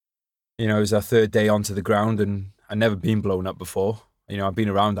It was our third day onto the ground and I'd never been blown up before. I've been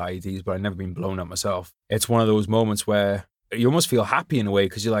around IEDs, but I'd never been blown up myself. It's one of those moments where you almost feel happy in a way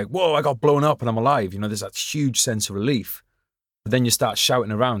because you're like, whoa, I got blown up and I'm alive. There's that huge sense of relief. But then you start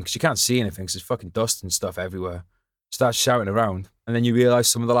shouting around because you can't see anything because there's fucking dust and stuff everywhere. You start shouting around and then you realise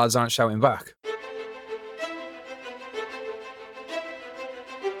some of the lads aren't shouting back.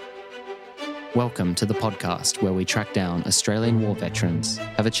 Welcome to the podcast where we track down Australian war veterans,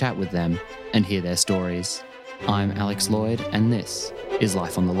 have a chat with them, and hear their stories. I'm Alex Lloyd, and this is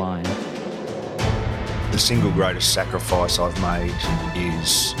Life on the Line. The single greatest sacrifice I've made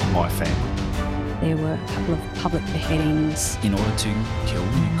is my family. There were a couple of public beheadings. In order to kill,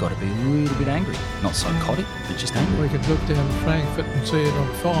 you've got to be a little bit angry. Not psychotic, but just angry. We could look down the Frankfurt and see it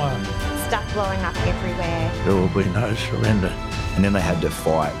on fire. Stuff blowing up everywhere. There will be no surrender. And then they had to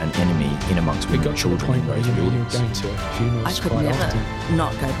fight an enemy in amongst women and children in those buildings. I could never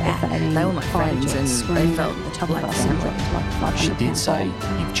not go back. They were my friends and they felt like family. She did say,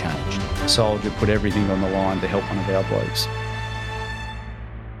 you've changed. A soldier put everything on the line to help one of our blokes.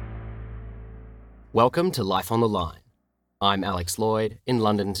 Welcome to Life on the Line. I'm Alex Lloyd, in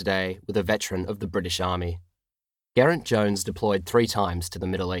London today with a veteran of the British Army. Geraint Jones deployed 3 times to the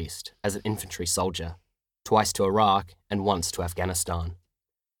Middle East as an infantry soldier, twice to Iraq and once to Afghanistan.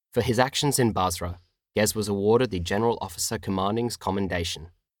 For his actions in Basra, Gez was awarded the General Officer Commanding's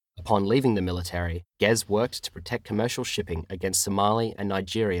Commendation. Upon leaving the military, Gez worked to protect commercial shipping against Somali and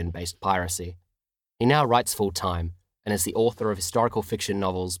Nigerian-based piracy. He now writes full-time and is the author of historical fiction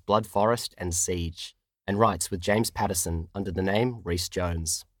novels Blood Forest and Siege, and writes with James Patterson under the name Rhys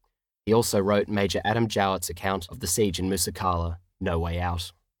Jones. He also wrote Major Adam Jowett's account of the siege in Musa Qala, No Way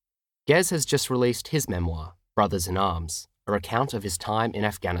Out. Gez has just released his memoir, Brothers in Arms, a recount of his time in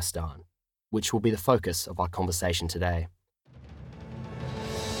Afghanistan, which will be the focus of our conversation today.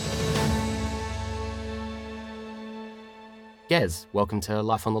 Gez, welcome to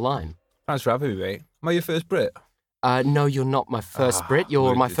Life on the Line. Thanks for having me, mate. Am I your first Brit? No, you're not my first Brit.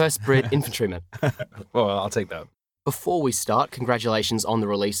 You're my first Brit infantryman. Well, I'll take that. Before we start, congratulations on the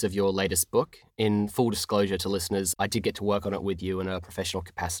release of your latest book. In full disclosure to listeners, I did get to work on it with you in a professional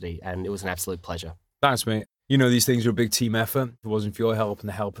capacity, and it was an absolute pleasure. Thanks, mate. These things are a big team effort. If it wasn't for your help and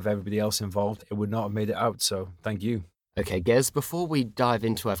the help of everybody else involved, it would not have made it out, so thank you. Okay, Gez, before we dive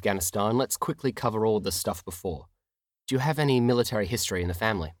into Afghanistan, let's quickly cover all the stuff before. Do you have any military history in the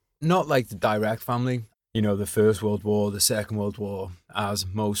family? Not like the direct family. The First World War, the Second World War, as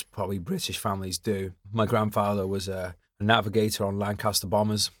most probably British families do. My grandfather was a navigator on Lancaster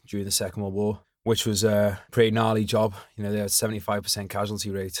bombers during the Second World War, which was a pretty gnarly job. They had 75% casualty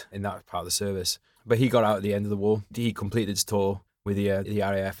rate in that part of the service. But he got out at the end of the war. He completed his tour with the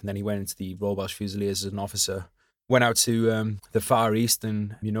RAF, and then he went into the Royal Welsh Fusiliers as an officer. Went out to the Far East,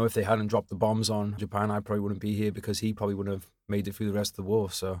 and if they hadn't dropped the bombs on Japan, I probably wouldn't be here because he probably wouldn't have made it through the rest of the war.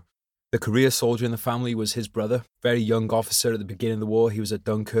 So the career soldier in the family was his brother, very young officer at the beginning of the war. He was at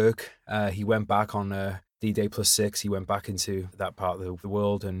Dunkirk. He went back on D-Day +6. He went back into that part of the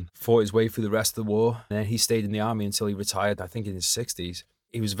world and fought his way through the rest of the war. And then he stayed in the army until he retired, I think in his 60s.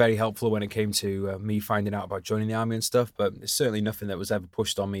 He was very helpful when it came to me finding out about joining the army and stuff, but it's certainly nothing that was ever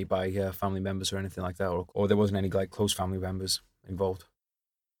pushed on me by family members or anything like that, or there wasn't any close family members involved.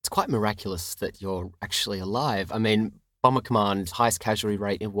 It's quite miraculous that you're actually alive. I mean, Bomber Command, highest casualty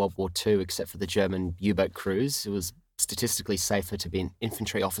rate in World War II, except for the German U-boat crews. It was statistically safer to be an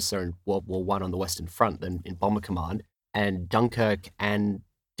infantry officer in World War I on the Western Front than in Bomber Command. And Dunkirk and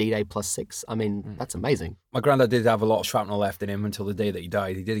D-Day +6, I mean, that's amazing. My granddad did have a lot of shrapnel left in him until the day that he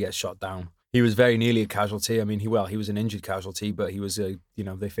died. He did get shot down. He was very nearly a casualty. I mean, he was an injured casualty, but he was,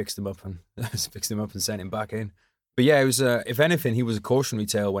 they fixed him up and sent him back in. But yeah, it was, if anything, he was a cautionary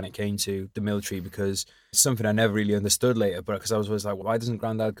tale when it came to the military, because it's something I never really understood later, but because I was always like, why doesn't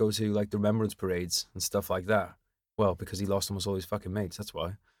Granddad go to the remembrance parades and stuff like that? Well, because he lost almost all his fucking mates, that's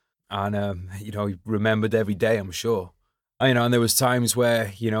why. And, he remembered every day, I'm sure. And there was times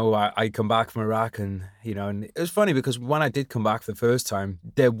where, I'd come back from Iraq and it was funny because when I did come back the first time,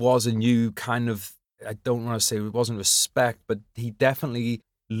 there was a new kind of, I don't want to say it wasn't respect, but he definitely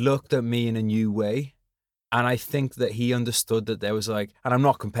looked at me in a new way. And I think that he understood that there was and I'm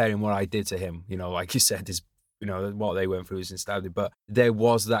not comparing what I did to him, like you said, is, what they went through is instability, but there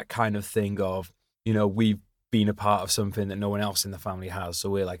was that kind of thing of, we've been a part of something that no one else in the family has. So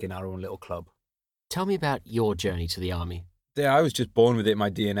we're in our own little club. Tell me about your journey to the army. Yeah, I was just born with it in my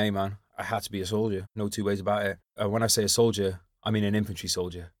DNA, man. I had to be a soldier. No two ways about it. When I say a soldier, I mean an infantry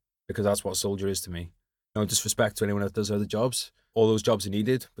soldier, because that's what a soldier is to me. No disrespect to anyone that does other jobs. All those jobs are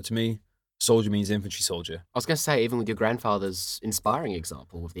needed, but to me, soldier means infantry soldier. I was going to say, even with your grandfather's inspiring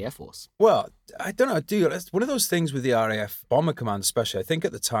example of the Air Force. Well, I don't know, dude. It's one of those things with the RAF Bomber Command, especially. I think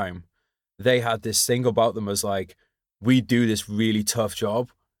at the time, they had this thing about them as like, we do this really tough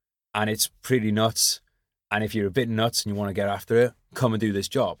job, and it's pretty nuts. And if you're a bit nuts and you want to get after it, come and do this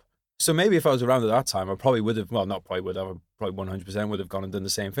job. So maybe if I was around at that time, I probably would have, well, not probably would have, I probably 100% would have gone and done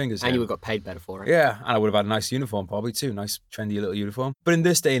the same thing as him. And you would have got paid better for it. Yeah, and I would have had a nice uniform probably too, nice trendy little uniform. But in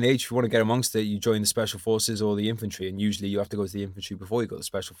this day and age, if you want to get amongst it, you join the Special Forces or the infantry, and usually you have to go to the infantry before you go to the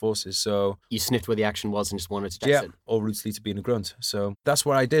Special Forces. So you sniffed where the action was and just wanted to chase yeah, it. all routes lead to being a grunt. So that's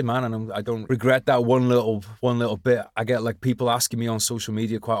what I did, man, and I don't regret that one little bit. I get like people asking me on social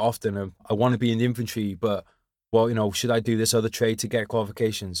media quite often, I want to be in the infantry, but well, you know, should I do this other trade to get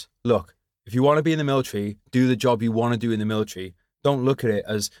qualifications? Look, if you want to be in the military, do the job you want to do in the military. Don't look at it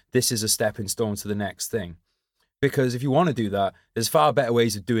as this is a stepping stone to the next thing. Because if you want to do that, there's far better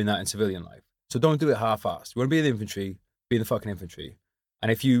ways of doing that in civilian life. So don't do it half-assed. You want to be in the infantry, be in the fucking infantry.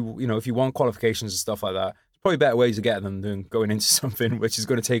 And if you want qualifications and stuff like that, there's probably better ways of getting them than going into something which is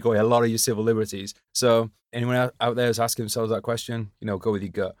going to take away a lot of your civil liberties. So anyone out there is asking themselves that question, go with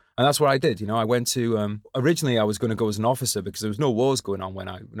your gut. And that's what I did. I went to, originally I was going to go as an officer because there was no wars going on when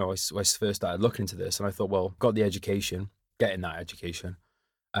I first started looking into this. And I thought, well, got the education, getting that education.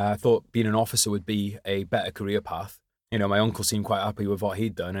 I thought being an officer would be a better career path. My uncle seemed quite happy with what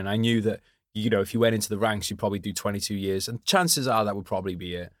he'd done. And I knew that, if you went into the ranks, you'd probably do 22 years. And chances are that would probably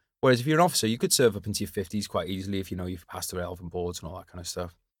be it. Whereas if you're an officer, you could serve up into your 50s quite easily if, you've passed the relevant boards and all that kind of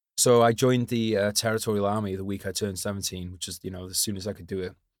stuff. So I joined the Territorial Army the week I turned 17, which is, as soon as I could do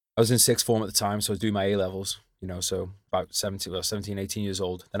it. I was in sixth form at the time, so I was doing my A-levels, so about 17, 18 years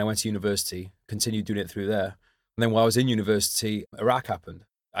old. Then I went to university, continued doing it through there. And then while I was in university, Iraq happened.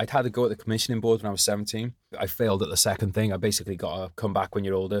 I'd had to go at the commissioning board when I was 17. I failed at the second thing. I basically got to come back when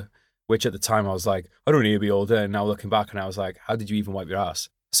you're older, which at the time I was like, I don't need to be older. And now looking back, and I was like, how did you even wipe your ass?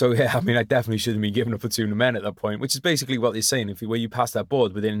 So yeah, I definitely should have been given a platoon of men at that point, which is basically what they're saying. When you pass that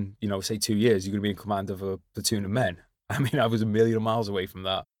board within, say 2 years, you're going to be in command of a platoon of men. I was a million miles away from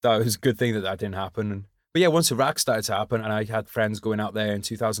that. That was a good thing that didn't happen. But yeah, once Iraq started to happen, and I had friends going out there in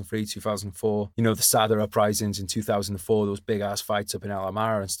 2003, 2004, the Sadr uprisings in 2004, those big ass fights up in Al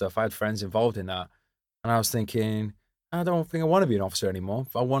Amara and stuff. I had friends involved in that. And I was thinking, I don't think I want to be an officer anymore.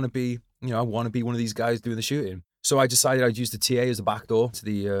 I want to be, one of these guys doing the shooting. So I decided I'd use the TA as a backdoor to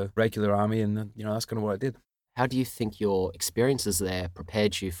the regular army, and that's kind of what I did. How do you think your experiences there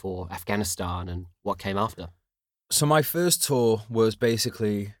prepared you for Afghanistan and what came after? So my first tour was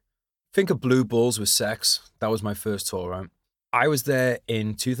basically, think of Blue Bulls with sex. That was my first tour, right? I was there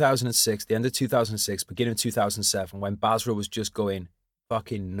in 2006, the end of 2006, beginning of 2007, when Basra was just going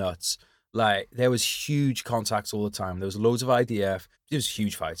fucking nuts. Like, there was huge contacts all the time. There was loads of IDF. It was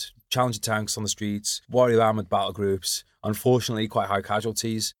huge fights. Challenger tanks on the streets, warrior armored battle groups. Unfortunately, quite high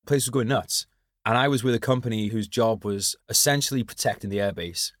casualties. The place was going nuts. And I was with a company whose job was essentially protecting the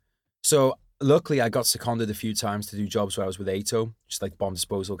airbase. So luckily, I got seconded a few times to do jobs where I was with ATO, just like bomb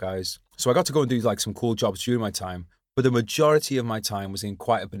disposal guys. So I got to go and do like some cool jobs during my time. But the majority of my time was in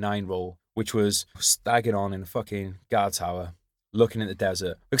quite a benign role, which was staggering on in a fucking guard tower, looking at the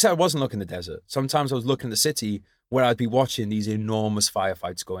desert. Because I wasn't looking at the desert. Sometimes I was looking at the city where I'd be watching these enormous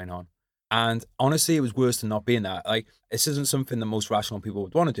firefights going on. And honestly, it was worse than not being that. Like, this isn't something that most rational people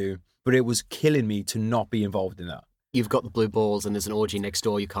would want to do, but it was killing me to not be involved in that. You've got the blue balls and there's an orgy next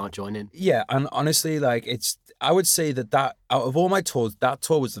door you can't join in. Yeah, and honestly, I would say that out of all my tours, that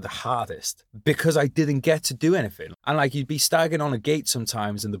tour was the hardest because I didn't get to do anything. And you'd be staggering on a gate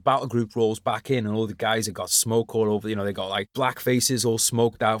sometimes and the battle group rolls back in and all the guys have got smoke all over, they got black faces all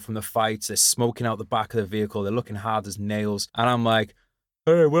smoked out from the fights. They're smoking out the back of the vehicle. They're looking hard as nails. And I'm like,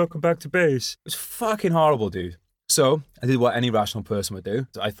 hey, welcome back to base. It was fucking horrible, dude. So I did what any rational person would do.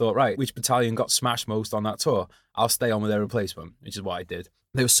 I thought, right, which battalion got smashed most on that tour? I'll stay on with their replacement, which is what I did.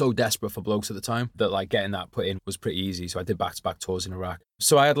 They were so desperate for blokes at the time that getting that put in was pretty easy. So I did back-to-back tours in Iraq.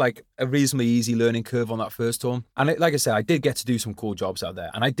 So I had a reasonably easy learning curve on that first tour. And like I said, I did get to do some cool jobs out there.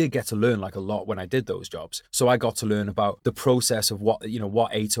 And I did get to learn a lot when I did those jobs. So I got to learn about the process of what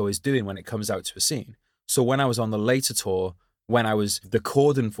ATO is doing when it comes out to a scene. So when I was on the later tour, when I was the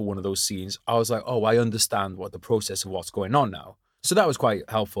cordon for one of those scenes, I was like, oh, I understand what the process of what's going on now. So that was quite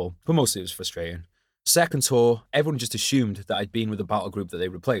helpful, but mostly it was frustrating. Second tour, everyone just assumed that I'd been with the battle group that they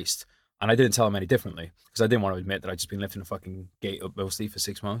replaced. And I didn't tell them any differently because I didn't want to admit that I'd just been lifting a fucking gate up mostly for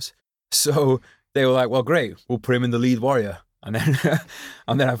 6 months. So they were like, well, great, we'll put him in the lead warrior. And then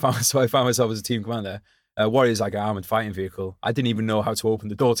I found myself as a team commander. Warrior's like an armored fighting vehicle. I didn't even know how to open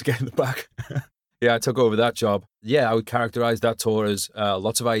the door to get in the back. Yeah, I took over that job. Yeah, I would characterize that tour as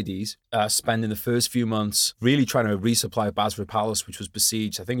lots of IEDs, spending the first few months really trying to resupply Basra Palace, which was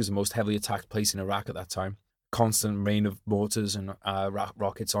besieged. I think it was the most heavily attacked place in Iraq at that time. Constant rain of mortars and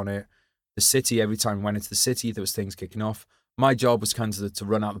rockets on it. The city, every time we went into the city, there was things kicking off. My job was kind of to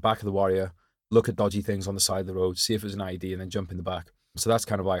run out the back of the Warrior, look at dodgy things on the side of the road, see if it was an IED, and then jump in the back. So that's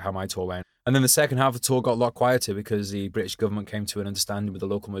kind of like how my tour went. And then the second half of the tour got a lot quieter because the British government came to an understanding with the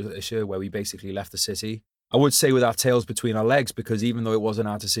local militia where we basically left the city. I would say with our tails between our legs, because even though it wasn't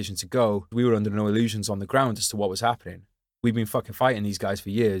our decision to go, we were under no illusions on the ground as to what was happening. We've been fucking fighting these guys for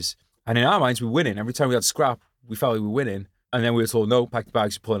years. And in our minds, we were winning. Every time we had scrap, we felt like we were winning. And then we were told, no, pack the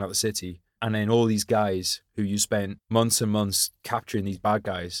bags, you're pulling out the city. And then all these guys who you spent months and months capturing these bad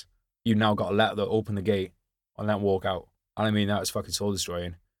guys, you now got to let them open the gate and let them walk out. And I mean, that was fucking soul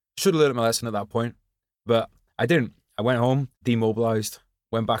destroying. Should have learned my lesson at that point, but I didn't. I went home, demobilized,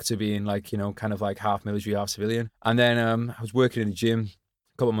 went back to being like, you know, kind of like half military, half civilian. And then I was working in the gym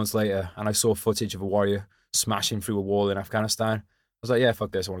a couple of months later and I saw footage of a warrior smashing through a wall in Afghanistan. I was like, yeah,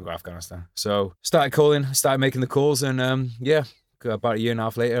 fuck this, I want to go to Afghanistan. So started making the calls, and yeah, about a year and a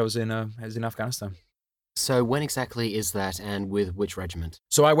half later, I was in Afghanistan. So when exactly is that, and with which regiment?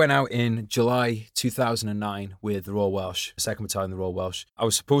 So I went out in July 2009 with the Royal Welsh, 2nd Battalion, the Royal Welsh. I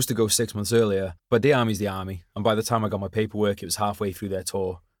was supposed to go 6 months earlier, but the Army's the Army. And by the time I got my paperwork, it was halfway through their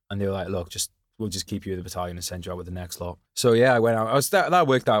tour. And they were like, look, we'll just keep you in the battalion and send you out with the next lot. So yeah, I went out. That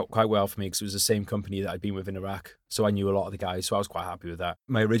worked out quite well for me because it was the same company that I'd been with in Iraq. So I knew a lot of the guys, so I was quite happy with that.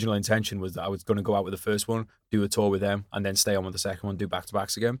 My original intention was that I was going to go out with the first one, do a tour with them, and then stay on with the second one, do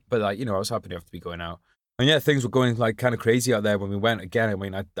back-to-backs again. But like, you know, I was happy enough to be going out. And yeah, things were going like kind of crazy out there when we went. Again, I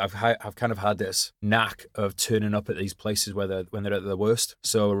mean, I've kind of had this knack of turning up at these places when they're at their worst.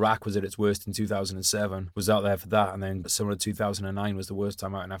 So Iraq was at its worst in 2007, was out there for that. And then summer of 2009 was the worst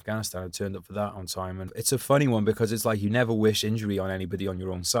time out in Afghanistan. I turned up for that on time. And it's a funny one because it's like you never wish injury on anybody on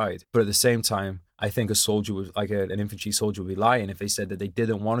your own side. But at the same time, I think a soldier was like an infantry soldier would be lying if they said that they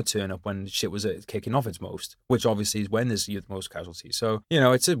didn't want to turn up when shit was kicking off its most, which obviously is when there's the most casualties. So, you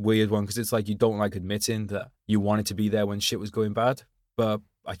know, it's a weird one because it's like you don't like admitting that you wanted to be there when shit was going bad. But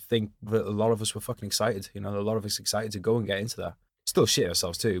I think that a lot of us were fucking excited. You know, a lot of us excited to go and get into that. Still shit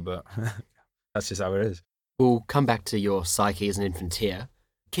ourselves too, but that's just how it is. We'll come back to your psyche as an infantier.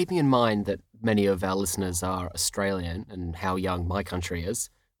 Keeping in mind that many of our listeners are Australian and how young my country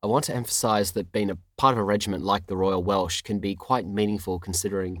is, I want to emphasise that being a part of a regiment like the Royal Welsh can be quite meaningful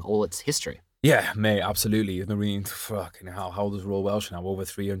considering all its history. Yeah, mate, absolutely. I mean, fucking hell, how old is Royal Welsh now? Over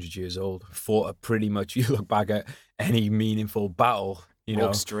 300 years old. Fought a pretty much, you look back at any meaningful battle, you know.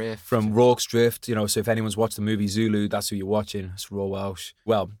 Rorke's Drift. From Rorke's Drift, you know, so if anyone's watched the movie Zulu, that's who you're watching. It's Royal Welsh.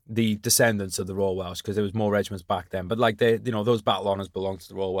 Well, the descendants of the Royal Welsh, because there was more regiments back then. But like, they, you know, those battle honours belong to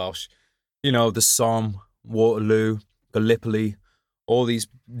the Royal Welsh. You know, the Somme, Waterloo, Gallipoli, all these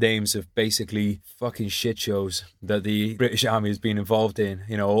names of basically fucking shit shows that the British Army has been involved in.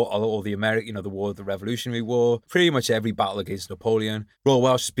 You know, all the American, you know, the War of the Revolutionary War, pretty much every battle against Napoleon. Royal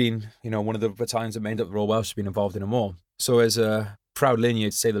Welsh has been, you know, one of the battalions that made up the Royal Welsh has been involved in them all. So as a proud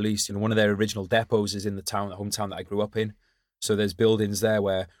lineage, to say the least, you know, one of their original depots is in the hometown that I grew up in. So there's buildings there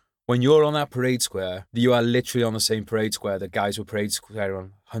where when you're on that parade square, you are literally on the same parade square that guys were parade square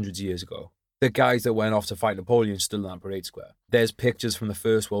on hundreds of years ago. The guys that went off to fight Napoleon still on that parade square. There's pictures from the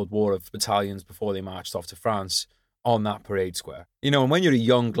First World War of battalions before they marched off to France on that parade square. You know, and when you're a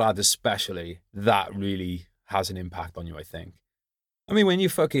young lad especially, that really has an impact on you, I think. I mean, when your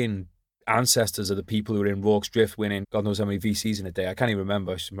fucking ancestors are the people who are in Rorke's Drift winning God knows how many VCs in a day, I can't even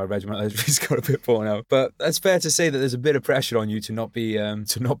remember. My regiment has got a bit worn out. But it's fair to say that there's a bit of pressure on you to not be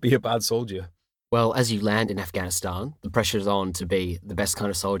a bad soldier. Well, as you land in Afghanistan, the pressure's on to be the best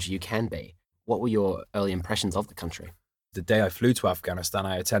kind of soldier you can be. What were your early impressions of the country? The day I flew to Afghanistan,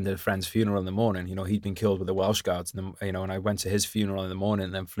 I attended a friend's funeral in the morning. You know, he'd been killed with the Welsh Guards, and you know, and I went to his funeral in the morning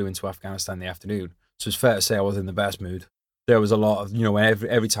and then flew into Afghanistan in the afternoon. So it's fair to say I was in the best mood. There was a lot of, you know,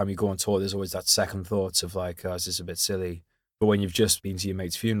 every time you go on tour, there's always that second thoughts of like, oh, is this a bit silly? But when you've just been to your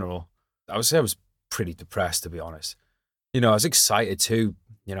mate's funeral, I would say I was pretty depressed, to be honest. You know, I was excited too.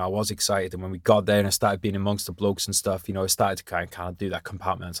 You know, I was excited. And when we got there and I started being amongst the blokes and stuff, you know, I started to kind of do that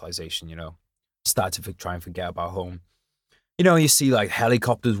compartmentalization, you know. Started to try and forget about home. You know, you see like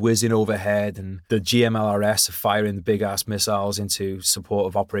helicopters whizzing overhead and the GMLRS are firing the big ass missiles into support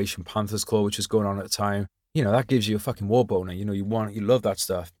of Operation Panther's Claw, which was going on at the time. You know, that gives you a fucking war boner. You know, you love that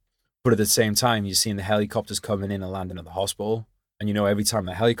stuff. But at the same time, you're seeing the helicopters coming in and landing at the hospital. And you know, every time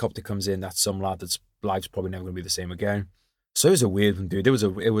the helicopter comes in, that's some lad that's life's probably never going to be the same again. So it was a weird one, dude.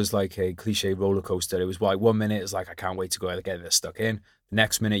 It was like a cliche roller coaster. It was like 1 minute it's like, I can't wait to go out and get this stuck in. The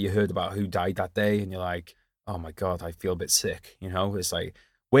next minute you heard about who died that day and you're like, oh my God, I feel a bit sick. It's like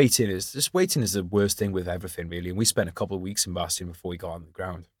waiting is the worst thing with everything, really. And we spent a couple of weeks in Bastion before we got on the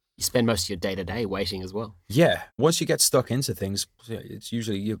ground. You spend most of your day-to-day waiting as well. Yeah. Once you get stuck into things, it's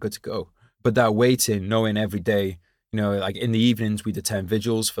usually you're good to go. But that waiting, knowing every day, like in the evenings, we'd attend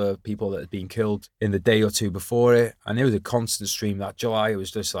vigils for people that had been killed in the day or two before it. And it was a constant stream that July. It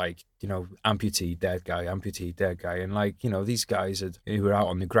was just like, amputee, dead guy, amputee, dead guy. And like, these guys who were out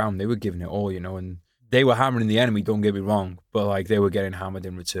on the ground, they were giving it all, and they were hammering the enemy, don't get me wrong. But like they were getting hammered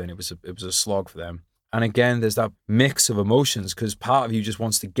in return. It was a slog for them. And again, there's that mix of emotions because part of you just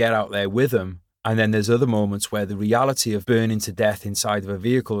wants to get out there with them. And then there's other moments where the reality of burning to death inside of a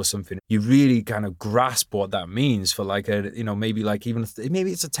vehicle or something, you really kind of grasp what that means for like maybe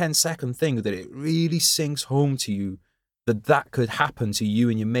it's a 10-second thing that it really sinks home to you that could happen to you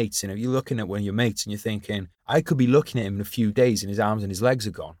and your mates. You're looking at one of your mates and you're thinking, I could be looking at him in a few days and his arms and his legs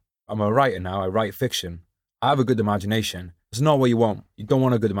are gone. I'm a writer now. I write fiction. I have a good imagination. It's not what you want. You don't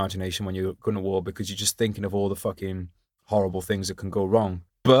want a good imagination when you're going to war because you're just thinking of all the fucking horrible things that can go wrong.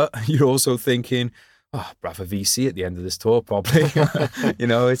 But you're also thinking, oh, I'll have a VC at the end of this tour, probably.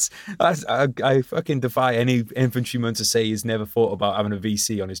 I fucking defy any infantryman to say he's never thought about having a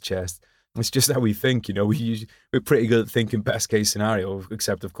VC on his chest. It's just how we think, we're pretty good at thinking best case scenario,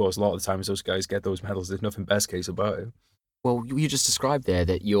 except, of course, a lot of the times those guys get those medals. There's nothing best case about it. Well, you just described there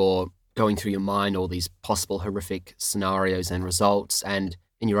that you're going through your mind all these possible horrific scenarios and results, and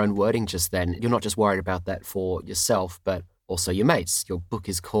in your own wording just then, you're not just worried about that for yourself, but also your mates. Your book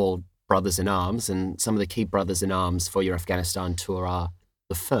is called Brothers in Arms, and some of the key brothers in arms for your Afghanistan tour are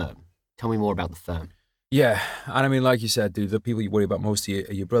the Firm. Tell me more about the Firm. Yeah, and I mean, like you said, dude, the people you worry about most are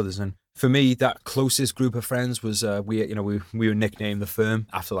your brothers. And for me, that closest group of friends was we were nicknamed the Firm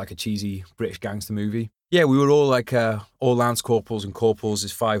after like a cheesy British gangster movie. Yeah, we were all like all lance corporals and corporals.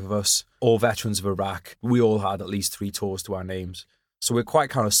 There's 5 of us, all veterans of Iraq. We all had at least 3 tours to our names. So we're quite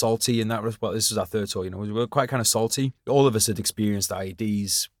kind of salty in that. Well, this is our 3rd tour, we were quite kind of salty. All of us had experienced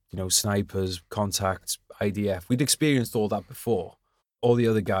IEDs, snipers, contacts, IDF. We'd experienced all that before. All the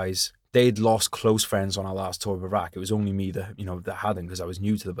other guys, they'd lost close friends on our last tour of Iraq. It was only me that hadn't, because I was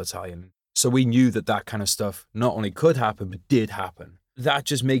new to the battalion. So we knew that kind of stuff not only could happen, but did happen. That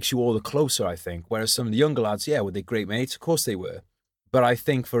just makes you all the closer, I think. Whereas some of the younger lads, yeah, were they great mates? Of course they were. But I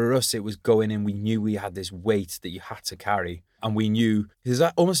think for us, it was going in, we knew we had this weight that you had to carry. And we knew, there's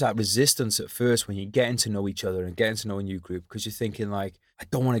almost that resistance at first when you're getting to know each other and getting to know a new group, because you're thinking like, I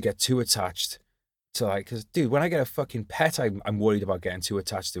don't want to get too attached to like, because dude, when I get a fucking pet, I'm worried about getting too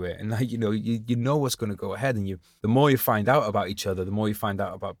attached to it. And like, you know what's going to go ahead. And the more you find out about each other, the more you find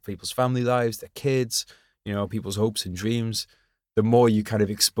out about people's family lives, their kids, people's hopes and dreams, the more you kind of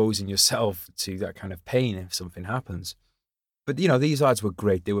exposing yourself to that kind of pain if something happens. But, these lads were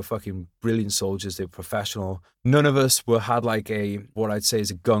great. They were fucking brilliant soldiers. They were professional. None of us had like what I'd say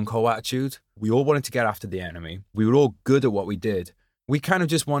is a gung-ho attitude. We all wanted to get after the enemy. We were all good at what we did. We kind of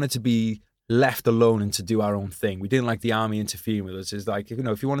just wanted to be left alone and to do our own thing. We didn't like the army interfering with us. It's like,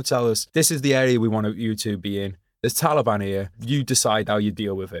 if you want to tell us, this is the area we want you to be in, there's Taliban here, you decide how you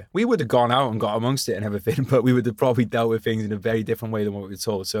deal with it. We would have gone out and got amongst it and everything, but we would have probably dealt with things in a very different way than what we were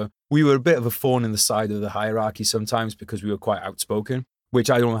told. So we were a bit of a thorn in the side of the hierarchy sometimes because we were quite outspoken, which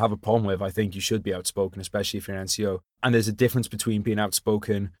I don't have a problem with. I think you should be outspoken, especially if you're an NCO. And there's a difference between being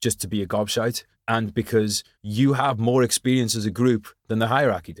outspoken just to be a gobshite and because you have more experience as a group than the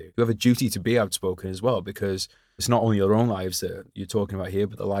hierarchy do. You have a duty to be outspoken as well, because it's not only your own lives that you're talking about here,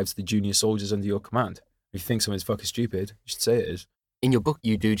 but the lives of the junior soldiers under your command. If you think something's fucking stupid, you should say it is. In your book,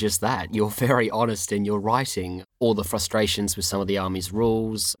 you do just that. You're very honest in your writing, all the frustrations with some of the Army's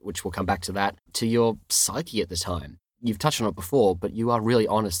rules, which we'll come back to that, to your psyche at the time. You've touched on it before, but you are really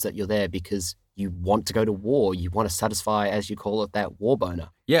honest that you're there because you want to go to war. You want to satisfy, as you call it, that war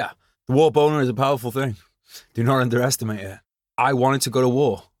boner. Yeah, the war boner is a powerful thing. Do not underestimate it. I wanted to go to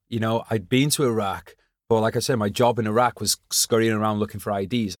war. I'd been to Iraq, but like I said, my job in Iraq was scurrying around looking for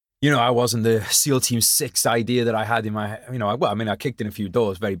IDs. I wasn't the SEAL Team 6 idea that I had in my, I kicked in a few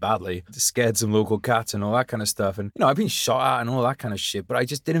doors very badly, scared some local cats and all that kind of stuff. And, I've been shot at and all that kind of shit, but I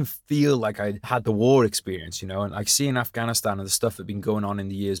just didn't feel like I had the war experience, and like seeing Afghanistan and the stuff that had been going on in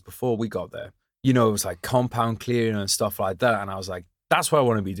the years before we got there. It was like compound clearing and stuff like that. And I was like, that's what I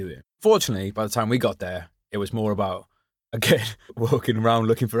want to be doing. Fortunately, by the time we got there, it was more about, again, walking around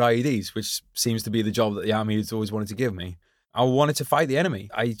looking for IEDs, which seems to be the job that the Army has always wanted to give me. I wanted to fight the enemy.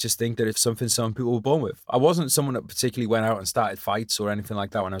 I just think that it's something some people were born with. I wasn't someone that particularly went out and started fights or anything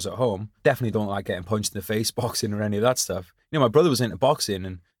like that when I was at home. Definitely don't like getting punched in the face, boxing or any of that stuff. You know, my brother was into boxing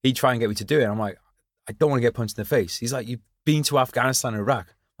and he'd try and get me to do it. And I'm like, I don't want to get punched in the face. He's like, you've been to Afghanistan and Iraq.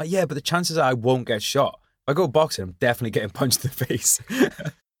 I'm like, yeah, but the chances are I won't get shot. If I go boxing, I'm definitely getting punched in the face.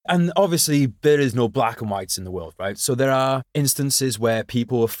 And obviously, there is no black and whites in the world, right? So there are instances where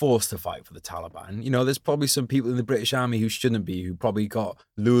people are forced to fight for the Taliban. You know, there's probably some people in the British Army who shouldn't be, who probably got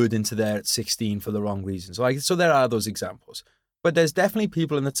lured into there at 16 for the wrong reasons. So there are those examples. But there's definitely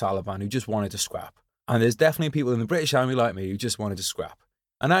people in the Taliban who just wanted to scrap. And there's definitely people in the British Army like me who just wanted to scrap.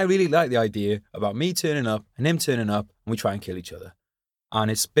 And I really like the idea about me turning up and him turning up and we try and kill each other.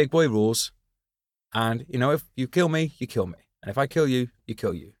 And it's big boy rules. And, you know, if you kill me, you kill me. And if I kill you, you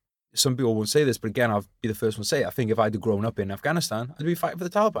kill you. Some people won't say this, but again, I'll be the first one to say it. I think if I'd have grown up in Afghanistan, I'd be fighting for the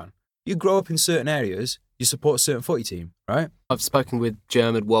Taliban. You grow up in certain areas, you support a certain footy team, right? I've spoken with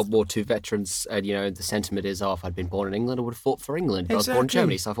German World War II veterans, and, you know, the sentiment is, if I'd been born in England, I would have fought for England. If I was born in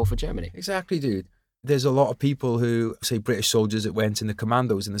Germany, so I fought for Germany. Exactly, dude. There's a lot of people who, say, British soldiers that went in the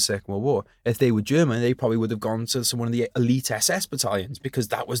commandos in the Second World War. If they were German, they probably would have gone to one of the elite SS battalions because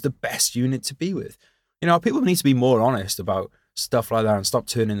that was the best unit to be with. You know, people need to be more honest about stuff like that and stop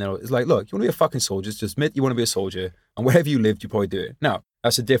turning their... It's like, look, you want to be a fucking soldier, just admit you want to be a soldier, and wherever you lived, you probably do it. Now,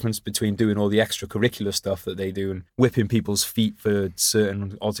 that's the difference between doing all the extracurricular stuff that they do and whipping people's feet for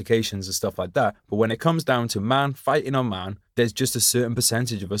certain altercations and stuff like that. But when it comes down to man fighting on man, there's just a certain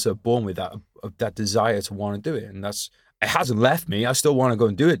percentage of us that are born with that desire to want to do it. And it hasn't left me. I still want to go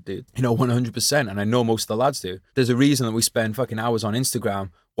and do it, dude. You know, 100%. And I know most of the lads do. There's a reason that we spend fucking hours on Instagram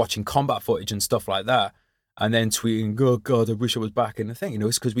watching combat footage and stuff like that. And then tweeting, oh God, I wish I was back in the thing. You know,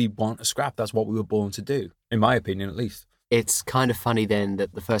 it's because we want a scrap. That's what we were born to do, in my opinion, at least. It's kind of funny then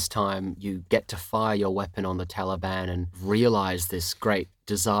that the first time you get to fire your weapon on the Taliban and realize this great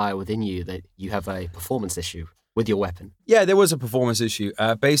desire within you that you have a performance issue with your weapon. Yeah, there was a performance issue.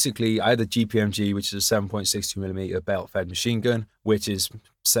 Basically, I had a GPMG, which is a 7.62mm belt-fed machine gun, which is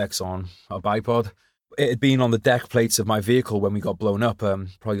sex on a bipod. It had been on the deck plates of my vehicle when we got blown up,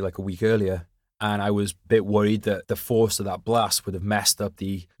 probably like a week earlier. And I was a bit worried that the force of that blast would have messed up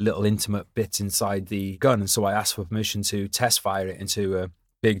the little intimate bits inside the gun. And so I asked for permission to test fire it into a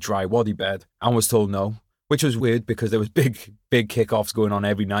big dry waddy bed and was told no, which was weird because there was big kickoffs going on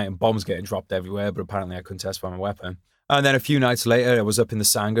every night and bombs getting dropped everywhere. But apparently I couldn't test fire my weapon. And then a few nights later, I was up in the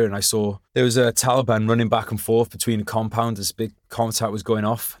Sangha and I saw there was a Taliban running back and forth between the compound. This big contact was going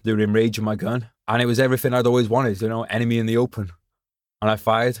off. They were enraging my gun. And it was everything I'd always wanted, you know, enemy in the open. And I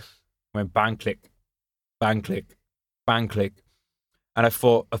fired. Went bang, click, bang, click, bang, click. And I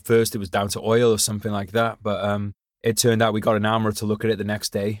thought at first it was down to oil or something like that. But it turned out we got an armourer to look at it the next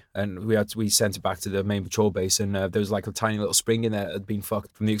day. And we sent it back to the main patrol base. And there was like a tiny little spring in there that had been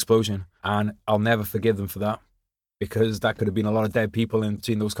fucked from the explosion. And I'll never forgive them for that. Because that could have been a lot of dead people in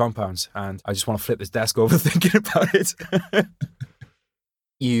between those compounds. And I just want to flip this desk over thinking about it.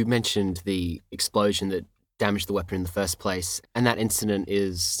 You mentioned the explosion that damaged the weapon in the first place, and that incident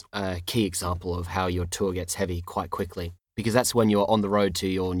is a key example of how your tour gets heavy quite quickly, because that's when you're on the road to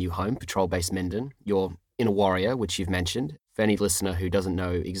your new home, Patrol Base Minden. You're in a Warrior, which you've mentioned. For any listener who doesn't know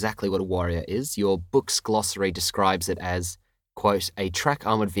exactly what a Warrior is, your book's glossary describes it as, quote, a track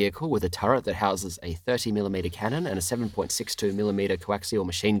armoured vehicle with a turret that houses a 30mm cannon and a 7.62mm coaxial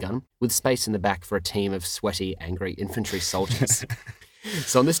machine gun, with space in the back for a team of sweaty, angry infantry soldiers.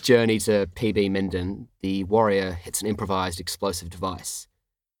 So on this journey to PB Minden, the Warrior hits an improvised explosive device.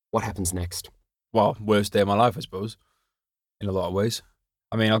 What happens next? Well, worst day of my life, I suppose, in a lot of ways.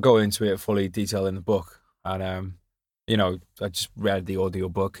 I mean, I'll go into it fully detailed in the book. And, you know, I just read the audio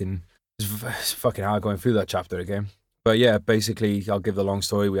book and it's fucking hard going through that chapter again. But yeah, basically, I'll give the long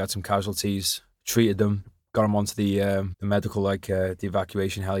story. We had some casualties, treated them, got them onto the medical, the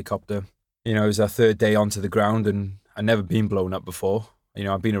evacuation helicopter. You know, it was our third day onto the ground and I'd never been blown up before. You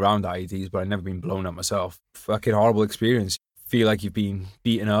know, I've been around IEDs, but I've never been blown up myself. Fucking horrible experience. Feel like you've been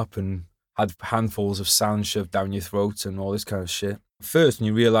beaten up and had handfuls of sand shoved down your throat and all this kind of shit. First, when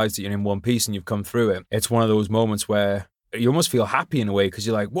you realise that you're in one piece and you've come through it, it's one of those moments where you almost feel happy in a way because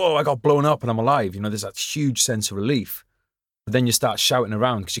you're like, whoa, I got blown up and I'm alive. You know, there's that huge sense of relief. But then you start shouting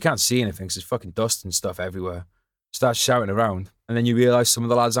around because you can't see anything because there's fucking dust and stuff everywhere. You start shouting around and then you realise some of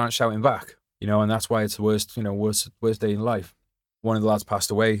the lads aren't shouting back. You know, and that's why it's the worst day in life. One of the lads passed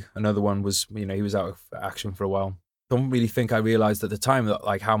away. Another one was, you know, he was out of action for a while. Don't really think I realised at the time that,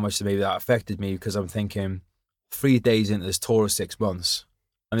 like, how much maybe that affected me because I'm thinking 3 days into this tour of 6 months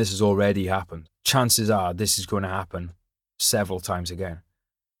and this has already happened. Chances are this is going to happen several times again.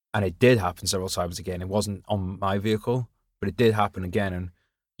 And it did happen several times again. It wasn't on my vehicle, but it did happen again.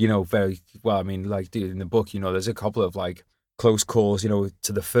 And, very well, I mean, like, dude, in the book, there's a couple of like close calls, to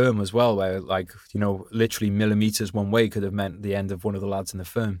the firm as well, where like, literally millimeters one way could have meant the end of one of the lads in the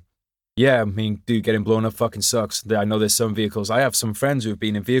firm. Yeah, I mean, dude, getting blown up fucking sucks. I know there's some vehicles. I have some friends who have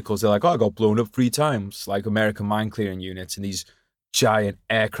been in vehicles. They're like, I got blown up 3 times, like American mine clearing units and these giant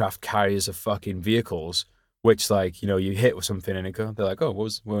aircraft carriers of fucking vehicles, which like, you hit with something and they're like, oh,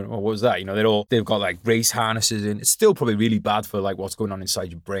 what was that? They've got like race harnesses in. It's still probably really bad for like what's going on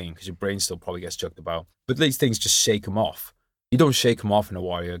inside your brain, because your brain still probably gets chucked about. But these things just shake them off. You don't shake them off in a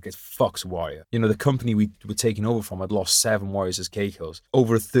warrior, it fucks a warrior. The company we were taking over from had lost 7 warriors as Keikos.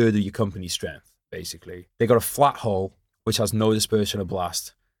 Over a third of your company's strength, basically. They got a flat hull, which has no dispersion or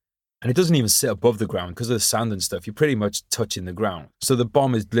blast. And it doesn't even sit above the ground because of the sand and stuff. You're pretty much touching the ground. So the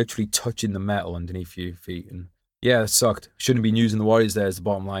bomb is literally touching the metal underneath your feet. And yeah, it sucked. Shouldn't be using the warriors there, is the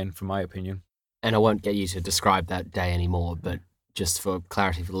bottom line, from my opinion. And I won't get you to describe that day anymore, but just for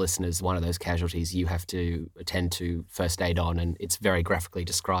clarity for the listeners, one of those casualties you have to attend to first aid on, and it's very graphically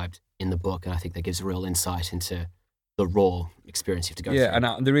described in the book, and I think that gives real insight into the raw experience you have to go through. Yeah,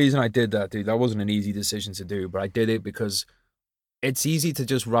 and the reason I did that, dude, that wasn't an easy decision to do, but I did it because it's easy to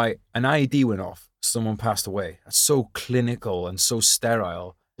just write, an IED went off, someone passed away. That's so clinical and so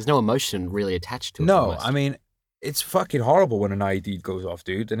sterile. There's no emotion really attached to it. No, almost. I mean, it's fucking horrible when an IED goes off,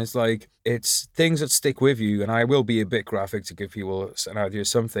 dude. And it's like, it's things that stick with you. And I will be a bit graphic to give people an idea of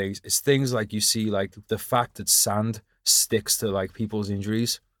some things. It's things like you see, like the fact that sand sticks to like people's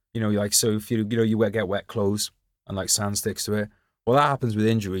injuries. Like, so if you get wet clothes and like sand sticks to it, well, that happens with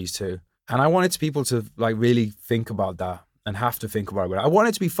injuries too. And I wanted people to like really think about that and have to think about it. I want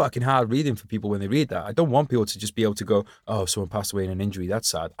it to be fucking hard reading for people when they read that. I don't want people to just be able to go, oh, someone passed away in an injury, that's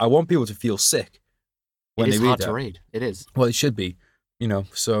sad. I want people to feel sick. It is hard to read. It is. Well, it should be,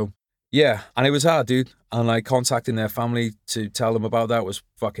 so yeah. And it was hard, dude. And like contacting their family to tell them about that was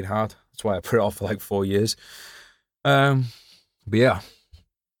fucking hard. That's why I put it off for like 4 years. But yeah.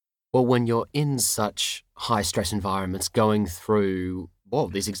 Well, when you're in such high stress environments, going through,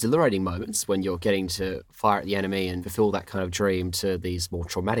 these exhilarating moments when you're getting to fire at the enemy and fulfill that kind of dream, to these more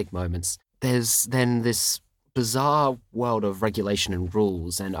traumatic moments, there's then this bizarre world of regulation and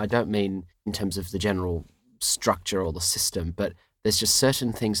rules. And I don't mean in terms of the general structure or the system, but there's just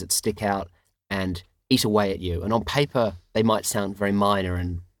certain things that stick out and eat away at you. And on paper, they might sound very minor,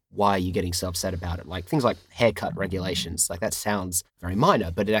 and why are you getting so upset about it? Like things like haircut regulations, like that sounds very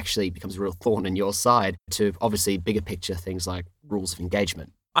minor, but it actually becomes a real thorn in your side, to obviously bigger picture things like rules of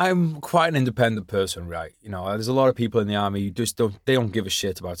engagement. I'm quite an independent person, right? There's a lot of people in the army who just don't give a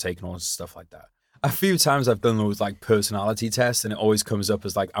shit about taking on stuff like that. A few times I've done those like personality tests, and it always comes up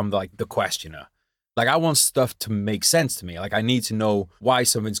as like, I'm like the questioner. Like I want stuff to make sense to me. Like I need to know why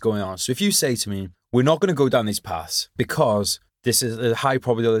something's going on. So if you say to me, we're not going to go down these paths because this is a high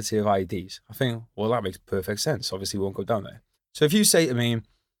probability of IEDs, I think, well, that makes perfect sense. Obviously we won't go down there. So if you say to me,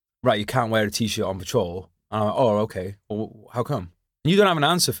 right, you can't wear a t-shirt on patrol, and I'm like, oh, okay, well, how come? And you don't have an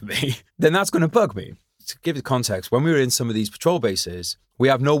answer for me, then that's going to bug me. To give it context, when we were in some of these patrol bases, we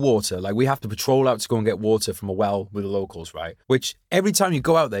have no water. Like we have to patrol out to go and get water from a well with the locals, right? Which every time you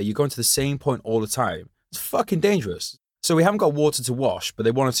go out there, you're going to the same point all the time. It's fucking dangerous. So we haven't got water to wash, but they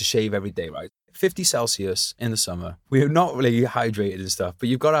want us to shave every day, right? 50 Celsius in the summer. We're not really hydrated and stuff, but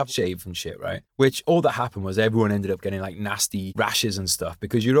you've got to have shave and shit, right? Which all that happened was everyone ended up getting like nasty rashes and stuff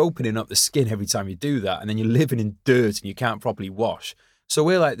because you're opening up the skin every time you do that, and then you're living in dirt and you can't properly wash. So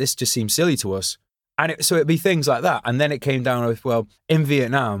we're like, this just seems silly to us. And so it'd be things like that. And then it came down with, well, in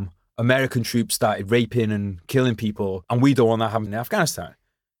Vietnam, American troops started raping and killing people, and we don't want that happening in Afghanistan.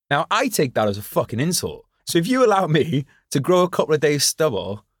 Now, I take that as a fucking insult. So if you allow me to grow a couple of days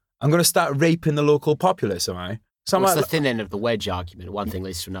stubble, I'm going to start raping the local populace, am I? So I'm it's like, the thin end of the wedge argument. One thing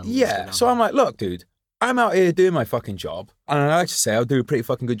leads to another. Yeah. So I'm like, look, dude, I'm out here doing my fucking job, and I like to say I'll do a pretty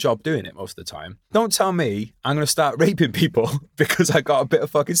fucking good job doing it most of the time. Don't tell me I'm going to start raping people because I got a bit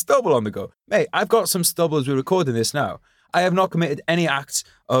of fucking stubble on the go. Mate, I've got some stubble as we're recording this now. I have not committed any acts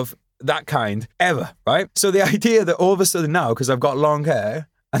of that kind ever, right? So the idea that all of a sudden now, because I've got long hair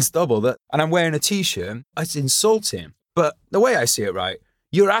and stubble, and I'm wearing a t-shirt, it's insulting. But the way I see it, right,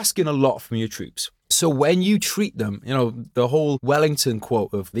 you're asking a lot from your troops. So when you treat them, the whole Wellington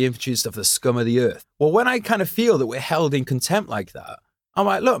quote of the infantry stuff, the scum of the earth. Well, when I kind of feel that we're held in contempt like that, I'm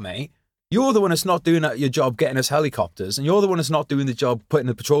like, look, mate, you're the one that's not doing your job getting us helicopters, and you're the one that's not doing the job putting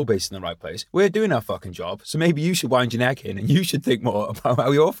the patrol base in the right place. We're doing our fucking job, so maybe you should wind your neck in and you should think more about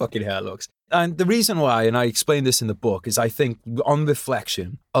how your fucking hair looks. And the reason why, and I explain this in the book, is I think on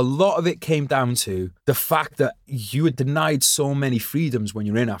reflection, a lot of it came down to the fact that you were denied so many freedoms when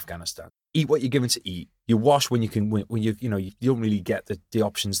you're in Afghanistan. eat what you're given to eat. You wash when you can, when you don't really get the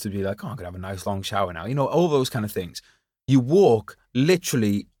options to be like, oh, I'm going to have a nice long shower now. All those kind of things. You walk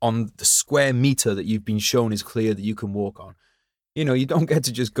literally on the square meter that you've been shown is clear that you can walk on. You don't get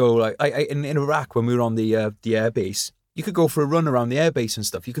to just go like, in Iraq when we were on the air base, you could go for a run around the air base and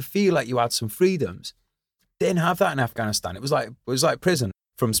stuff. You could feel like you had some freedoms. Didn't have that in Afghanistan. It was like prison.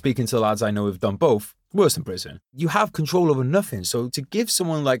 From speaking to the lads I know who've done both, worse than prison. You have control over nothing. So to give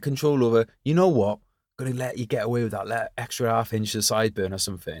someone like control over, you know what, I'm going to let you get away with that extra half inch of sideburn or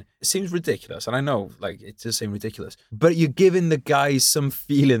something. It seems ridiculous. And I know, like, it does seem ridiculous. But you're giving the guys some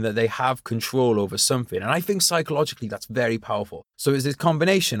feeling that they have control over something. And I think psychologically that's very powerful. So it's this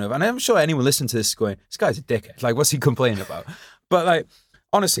combination of, and I'm sure anyone listening to this is going, this guy's a dickhead. Like, what's he complaining about? But like,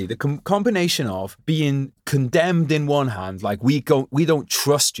 honestly, the combination of being condemned in one hand, like we don't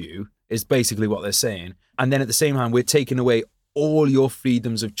trust you, is basically what they're saying. And then at the same time, we're taking away all your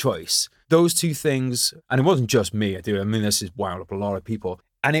freedoms of choice. Those two things, and it wasn't just me, this has wound up a lot of people.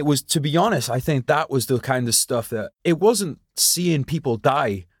 And it was, to be honest, I think that was the kind of stuff that, it wasn't seeing people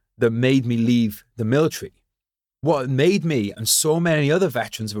die that made me leave the military. What made me and so many other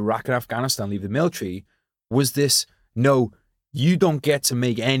veterans of Iraq and Afghanistan leave the military was this, no, you don't get to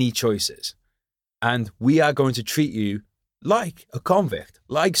make any choices. And we are going to treat you like a convict,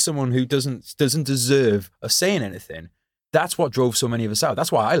 like someone who doesn't deserve a say in anything. That's what drove so many of us out.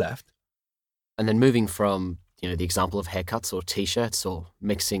 That's why I left. And then moving from, the example of haircuts or T-shirts or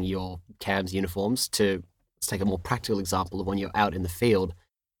mixing your CAMS uniforms to, let's take a more practical example of when you're out in the field,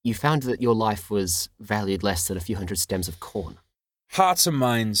 you found that your life was valued less than a few hundred stems of corn. Hearts and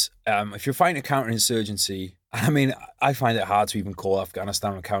minds. If you're fighting a counterinsurgency, I find it hard to even call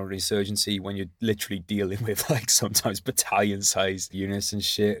Afghanistan a counterinsurgency when you're literally dealing with like sometimes battalion-sized units and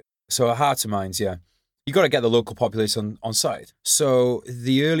shit. So hearts and minds, yeah. You got to get the local population on side. So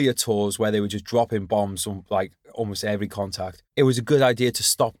the earlier tours where they were just dropping bombs on like almost every contact, it was a good idea to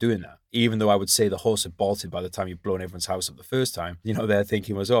stop doing that. Even though I would say the horse had bolted by the time you'd blown everyone's house up the first time. Their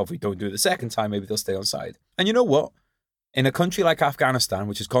thinking was, if we don't do it the second time, maybe they'll stay on side. And you know what? In a country like Afghanistan,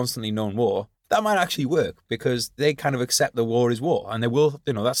 which is constantly known war, that might actually work because they kind of accept the war is war and they will,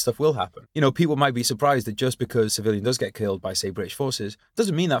 that stuff will happen. People might be surprised that just because a civilian does get killed by, say, British forces,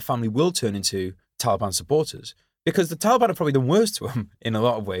 doesn't mean that family will turn into Taliban supporters, because the Taliban are probably the worst to them in a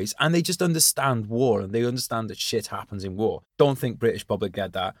lot of ways, and they just understand war and they understand that shit happens in war. Don't think British public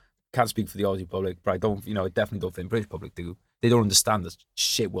get that. Can't speak for the Aussie public, but I definitely don't think British public do. They don't understand that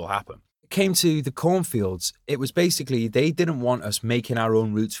shit will happen. It came to the cornfields. It was basically, they didn't want us making our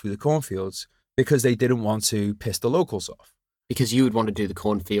own routes through the cornfields because they didn't want to piss the locals off. Because you would want to do the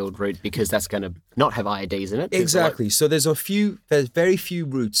cornfield route because that's going to not have IEDs in it. Exactly. So there's very few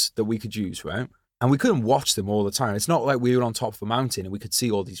routes that we could use, right? And we couldn't watch them all the time. It's not like we were on top of a mountain and we could see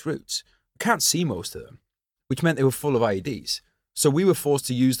all these routes. We can't see most of them, which meant they were full of IEDs. So we were forced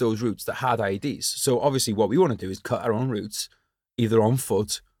to use those routes that had IEDs. So obviously what we want to do is cut our own routes, either on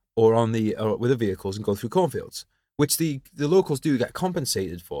foot or with the vehicles, and go through cornfields, which the locals do get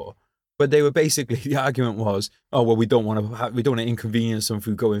compensated for. But they were basically, the argument was, we don't want to inconvenience them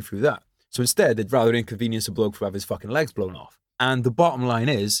through going through that. So instead, they'd rather inconvenience a bloke for having his fucking legs blown off. And the bottom line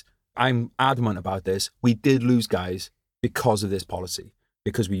is, I'm adamant about this, we did lose guys because of this policy.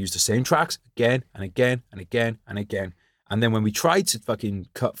 Because we used the same tracks again and again and again and again. And then when we tried to fucking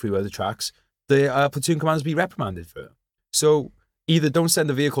cut through other tracks, the platoon commanders be reprimanded for it. So either don't send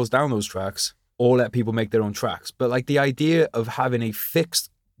the vehicles down those tracks or let people make their own tracks. But like the idea of having a fixed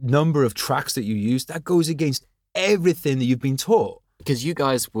number of tracks that you use, that goes against everything that you've been taught. Because you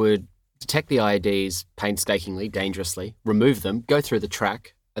guys would detect the IEDs painstakingly, dangerously, remove them, go through the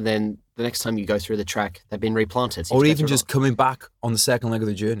track, and then the next time you go through the track, they've been replanted. So or even just coming back on the second leg of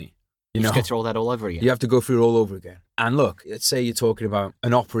the journey. You just go through all that all over again. You have to go through it all over again. And look, let's say you're talking about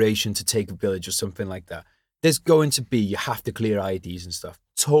an operation to take a village or something like that. There's going to be, you have to clear IEDs and stuff.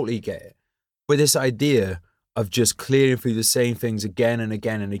 Totally get it. But this idea of just clearing through the same things again and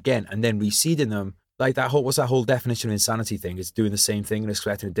again and again, and then reseeding them, like what's that whole definition of insanity thing? It's doing the same thing and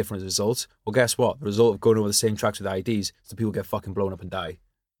expecting a different result. Well, guess what? The result of going over the same tracks with IEDs is that people get fucking blown up and die.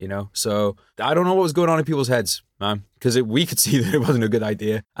 So I don't know what was going on in people's heads, man, because we could see that it wasn't a good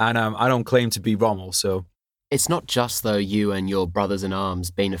idea. And I don't claim to be Rommel, so. It's not just, though, you and your brothers in arms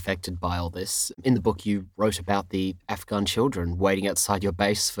being affected by all this. In the book, you wrote about the Afghan children waiting outside your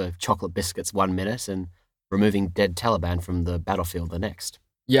base for chocolate biscuits 1 minute and removing dead Taliban from the battlefield the next.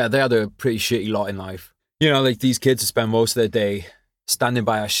 Yeah, they had a pretty shitty lot in life. Like these kids spend most of their day standing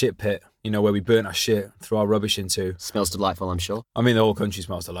by our shit pit, where we burnt our shit, throw our rubbish into. Smells delightful, I'm sure. I mean, the whole country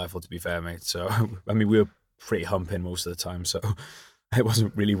smells delightful, to be fair, mate. So, we were pretty humping most of the time. So, it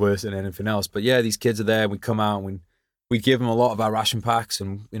wasn't really worse than anything else. But yeah, these kids are there. We come out and we'd give them a lot of our ration packs,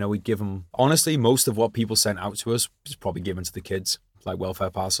 and we'd give them, honestly, most of what people sent out to us was probably given to the kids, like welfare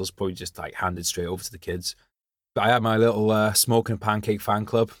parcels, probably just like handed straight over to the kids. But I had my little smoking a pancake fan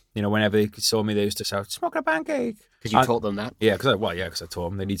club. Whenever they saw me, they used to shout, "Smoking a pancake." Because you taught them that? Yeah, because I taught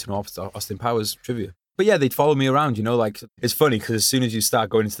them. They need to know Austin Powers trivia. But yeah, they'd follow me around, like, it's funny because as soon as you start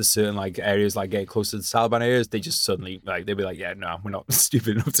going into the certain like areas, like get close to the Taliban areas, they just suddenly, like, they'd be like, yeah, no, we're not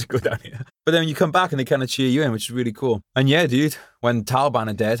stupid enough to go down here. But then you come back and they kind of cheer you in, which is really cool. And yeah, dude, when the Taliban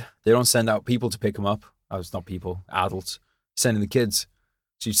are dead, they don't send out people to pick them up. Oh, it's not people, adults, sending the kids.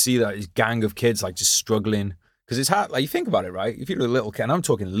 So you see that gang of kids, like, just struggling. Because it's hard, like, you think about it, right? If you're a little kid, and I'm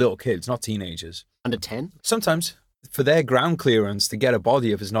talking little kids, not teenagers. Under 10? Sometimes. For their ground clearance to get a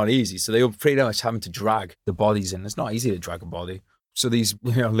body up is not easy. So they were pretty much having to drag the bodies in. It's not easy to drag a body. So these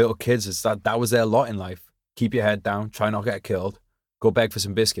little kids, that was their lot in life. Keep your head down, try not to get killed, go beg for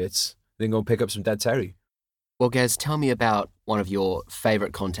some biscuits, then go pick up some dead Terry. Well, Gaz, tell me about one of your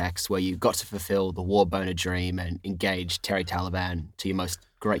favourite contacts where you got to fulfil the war boner dream and engage Terry Taliban to your most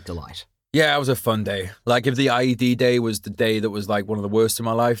great delight. Yeah, it was a fun day. Like, if the IED day was the day that was like one of the worst in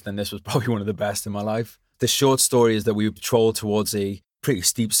my life, then this was probably one of the best in my life. The short story is that we patrolled towards a pretty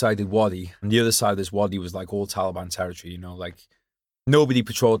steep-sided wadi, and the other side of this wadi was like all Taliban territory, like nobody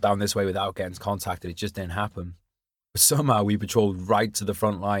patrolled down this way without getting contacted. It just didn't happen. But somehow we patrolled right to the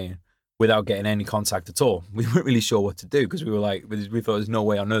front line without getting any contact at all. We weren't really sure what to do because we thought there's no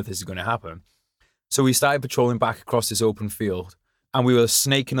way on earth this is going to happen. So we started patrolling back across this open field, and we were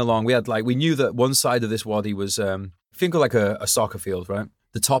snaking along. We knew that one side of this wadi was, think of like a soccer field, right?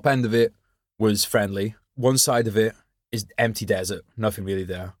 The top end of it was friendly. One side of it is empty desert, nothing really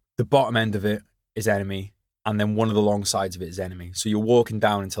there. The bottom end of it is enemy, and then one of the long sides of it is enemy. So you're walking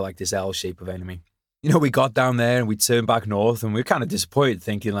down into like this L shape of enemy. We got down there and we turned back north, and we were kind of disappointed,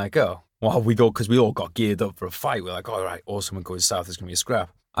 thinking like, oh, well, because we all got geared up for a fight. We're like, all right, awesome, we're going south, there's going to be a scrap.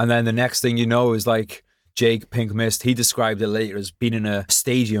 And then the next thing you know is like Jake Pink Mist, he described it later as being in a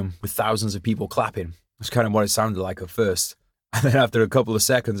stadium with thousands of people clapping. That's kind of what it sounded like at first. And then after a couple of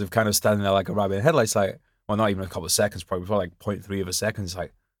seconds of kind of standing there like a rabbit in headlights, like, well, not even a couple of seconds, probably for like 0.3 of a second, it's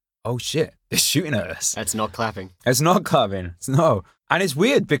like, oh shit, they're shooting at us. That's not clapping. It's not clapping. No. And it's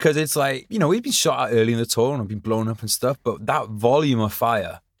weird because it's like, we've been shot at early in the tour and I've been blown up and stuff, but that volume of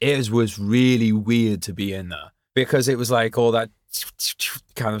fire, was really weird to be in there because it was like all that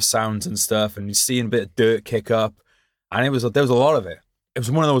kind of sounds and stuff, and you're seeing a bit of dirt kick up, and there was a lot of it. It was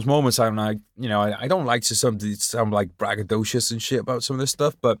one of those moments I'm like, I don't like to sound like braggadocious and shit about some of this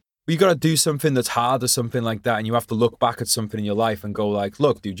stuff, but you got to do something that's hard or something like that, and you have to look back at something in your life and go like,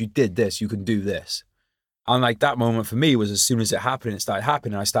 look, dude, you did this, you can do this. And like that moment for me was as soon as it happened, it started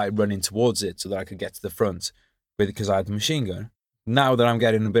happening, I started running towards it so that I could get to the front because I had the machine gun. Now that I'm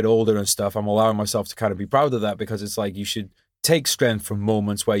getting a bit older and stuff, I'm allowing myself to kind of be proud of that, because it's like you should take strength from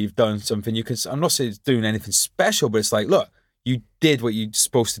moments where you've done something. I'm not saying it's doing anything special, but it's like, look, you did what you're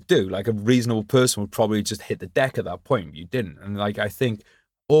supposed to do. Like a reasonable person would probably just hit the deck at that point. You didn't. And like, I think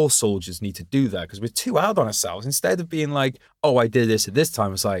all soldiers need to do that because we're too hard on ourselves. Instead of being like, oh, I did this at this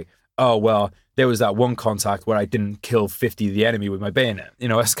time, it's like, oh, well, there was that one contact where I didn't kill 50 of the enemy with my bayonet.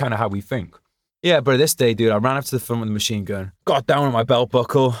 That's kind of how we think. Yeah, but this day, dude, I ran up to the front with the machine gun, got down on my belt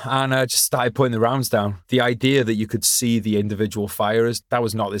buckle, and just started putting the rounds down. The idea that you could see the individual firers, that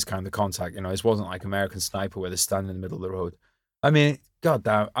was not this kind of contact. This wasn't like American Sniper where they're standing in the middle of the road. I mean,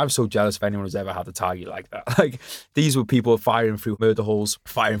 goddamn, I'm so jealous if anyone who's ever had a target like that. Like, these were people firing through murder holes,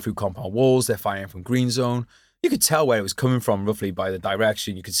 firing through compound walls, they're firing from green zone. You could tell where it was coming from roughly by the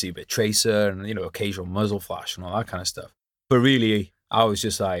direction. You could see a bit of tracer and, occasional muzzle flash and all that kind of stuff. But really, I was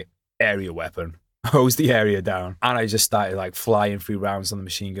just like, area weapon, hose the area down, and I just started like flying through rounds on the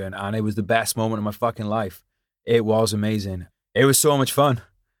machine gun, and it was the best moment of my fucking life. It was amazing. It was so much fun.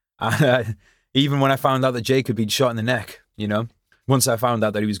 And even when I found out that Jake had been shot in the neck, once I found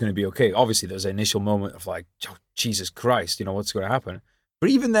out that he was going to be okay, obviously there was an initial moment of like, oh, Jesus Christ, what's going to happen? But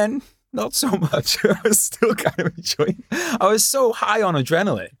even then, not so much. I was still kind of enjoying. I was so high on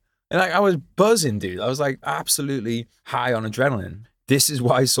adrenaline, and like I was buzzing, dude. I was like absolutely high on adrenaline. This is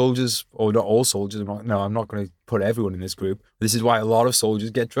why soldiers, or not all soldiers, I'm not going to put everyone in this group. This is why a lot of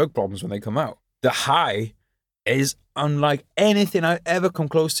soldiers get drug problems when they come out. The high is unlike anything I've ever come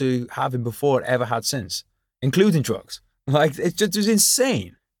close to having before, ever had since, including drugs. Like, it was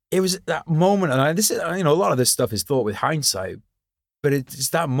insane. It was that moment, and a lot of this stuff is thought with hindsight, But it's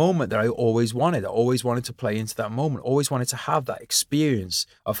that moment that I always wanted. I always wanted to play into that moment. Always wanted to have that experience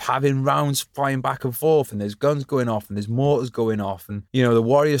of having rounds flying back and forth, and there's guns going off, and there's mortars going off, and the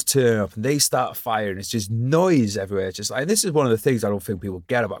warriors turn up and they start firing. It's just noise everywhere. It's just like, this is one of the things I don't think people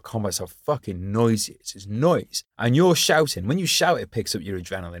get about combat. It's how fucking noisy it is. It's noise, and you're shouting. When you shout, it picks up your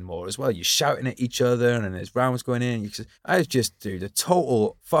adrenaline more as well. You're shouting at each other, and there's rounds going in. I just do the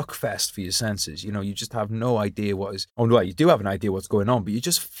total fuck fest for your senses. You just have no idea what is. Oh, well, you do have an idea what's going on, but you're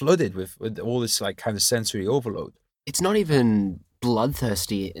just flooded with all this like kind of sensory overload. It's not even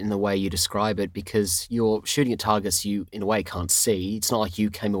bloodthirsty in the way you describe it, because you're shooting at targets you in a way can't see. It's not like you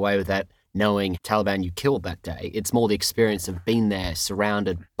came away with that knowing Taliban you killed that day. It's more the experience of being there,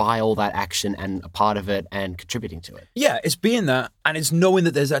 surrounded by all that action and a part of it and contributing to it. Yeah, it's being that, and it's knowing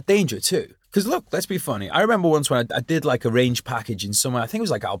that there's that danger too. Because look, let's be funny. I remember once when I did like a range package in somewhere, I think it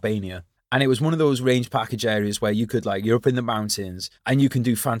was like Albania. And it was one of those range package areas where you could you're up in the mountains and you can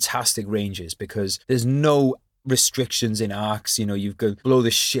do fantastic ranges because there's no restrictions in arcs. You could blow the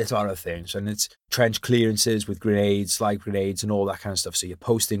shit out of things, and it's trench clearances with grenades, light grenades and all that kind of stuff. So you're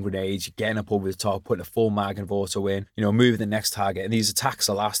posting grenades, you're getting up over the top, putting a full mag of auto in, moving the next target. And these attacks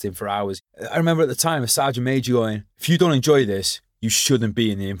are lasting for hours. I remember at the time a sergeant major going, if you don't enjoy this, you shouldn't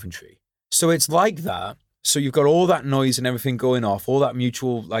be in the infantry. So it's like that. So you've got all that noise and everything going off, all that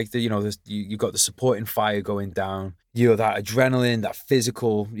mutual, you've got the supporting fire going down, that adrenaline, that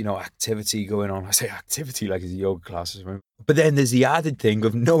physical, activity going on. I say activity like it's a yoga class. But then there's the added thing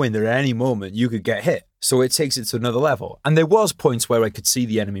of knowing that at any moment you could get hit. So it takes it to another level. And there was points where I could see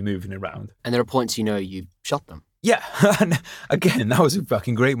the enemy moving around. And there are points you shot them. Yeah. And again, that was a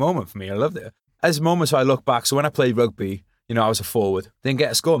fucking great moment for me. I loved it. As moments I look back, so when I played rugby, I was a forward. Didn't get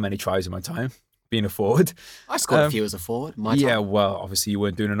to score many tries in my time being a forward. I scored a few as a forward. Yeah, well, obviously you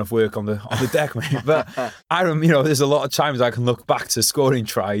weren't doing enough work on the deck, mate. But I remember, there's a lot of times I can look back to scoring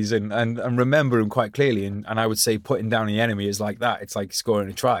tries and remember them quite clearly. And I would say putting down the enemy is like that. It's like scoring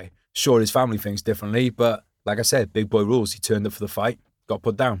a try. Sure, his family thinks differently, but like I said, big boy rules. He turned up for the fight, got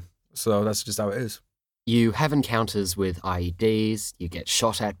put down. So that's just how it is. You have encounters with IEDs, you get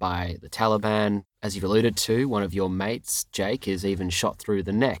shot at by the Taliban. As you've alluded to, one of your mates, Jake, is even shot through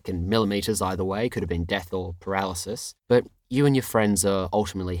the neck, and millimetres either way could have been death or paralysis. But you and your friends are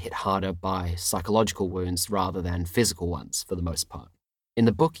ultimately hit harder by psychological wounds rather than physical ones for the most part. In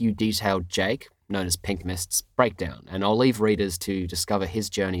the book, you detailed Jake, known as Pink Mist's breakdown, and I'll leave readers to discover his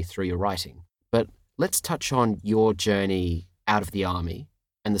journey through your writing. But let's touch on your journey out of the army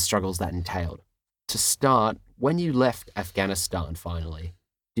and the struggles that entailed. To start, when you left Afghanistan finally,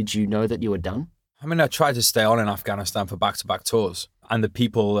 did you know that you were done? I mean, I tried to stay on in Afghanistan for back-to-back tours. And the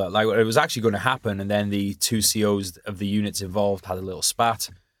people, it was actually going to happen. And then the two COs of the units involved had a little spat.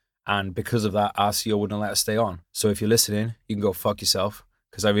 And because of that, our CO wouldn't let us stay on. So if you're listening, you can go fuck yourself,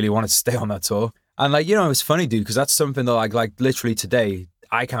 because I really wanted to stay on that tour. And it's funny, dude, because that's something that like literally today,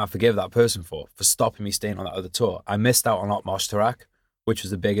 I can't forgive that person for stopping me staying on that other tour. I missed out on Operation Mushtarak, which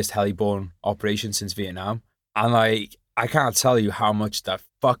was the biggest heli-borne operation since Vietnam. And I can't tell you how much that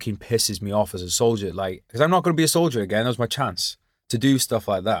fucking pisses me off as a soldier. Because I'm not going to be a soldier again. That was my chance to do stuff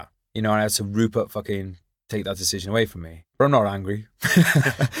like that. And I had to Rupert fucking take that decision away from me. But I'm not angry.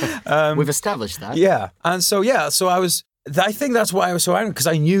 We've established that. Yeah. And so I think that's why I was so angry, because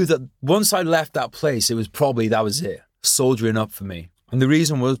I knew that once I left that place, that was it. Soldiering up for me. And the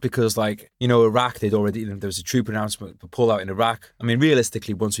reason was because, Iraq, there was a troop announcement to pull out in Iraq. I mean,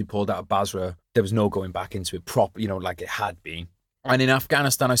 realistically, once we pulled out of Basra, there was no going back into it like it had been. And in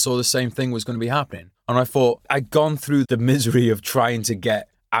Afghanistan, I saw the same thing was going to be happening. And I thought, I'd gone through the misery of trying to get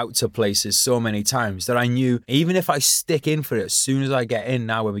out to places so many times that I knew, even if I stick in for it, as soon as I get in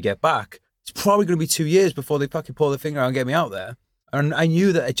now when we get back, it's probably going to be 2 years before they fucking pull their finger out and get me out there. And I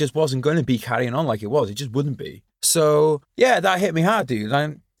knew that it just wasn't going to be carrying on like it was. It just wouldn't be. So, yeah, that hit me hard, dude.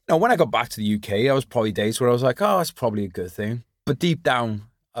 And when I got back to the UK, I was probably days where I was like, oh, that's probably a good thing. But deep down,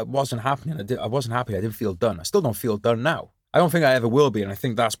 it wasn't happening. I wasn't happy. I didn't feel done. I still don't feel done now. I don't think I ever will be. And I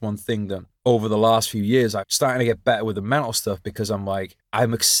think that's one thing that over the last few years, I'm starting to get better with the mental stuff, because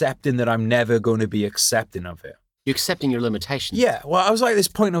I'm accepting that I'm never going to be accepting of it. You're accepting your limitations. Yeah. Well, I was always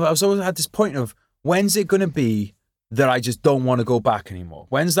at this point of, when's it going to be that I just don't want to go back anymore?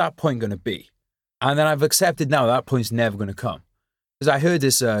 When's that point going to be? And then I've accepted now that point's never going to come. Because I heard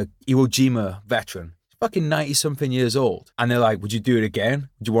this Iwo Jima veteran, fucking 90-something years old. And they're like, would you do it again?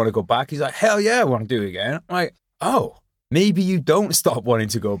 Would you want to go back? He's like, hell yeah, I want to do it again. I'm like, oh, maybe you don't stop wanting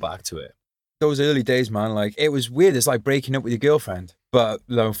to go back to it. Those early days, man, it was weird. It's like breaking up with your girlfriend. But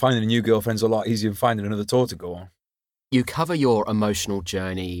finding a new girlfriend's a lot easier than finding another tour to go on. You cover your emotional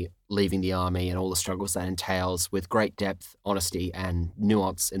journey leaving the army and all the struggles that entails with great depth, honesty, and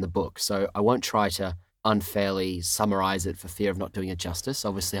nuance in the book. So I won't try to unfairly summarize it for fear of not doing it justice.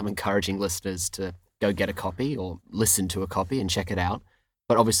 Obviously, I'm encouraging listeners to go get a copy or listen to a copy and check it out.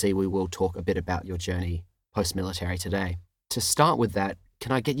 But obviously, we will talk a bit about your journey post-military today. To start with that,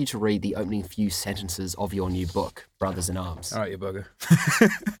 can I get you to read the opening few sentences of your new book, Brothers in Arms? All right, you bugger.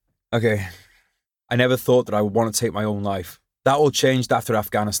 Okay. I never thought that I would want to take my own life. That all changed after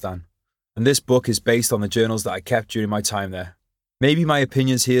Afghanistan. And this book is based on the journals that I kept during my time there. Maybe my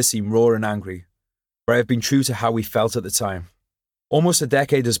opinions here seem raw and angry, but I have been true to how we felt at the time. Almost a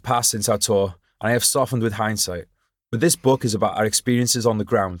decade has passed since our tour, and I have softened with hindsight. But this book is about our experiences on the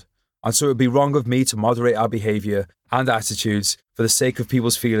ground, and so it would be wrong of me to moderate our behaviour and attitudes for the sake of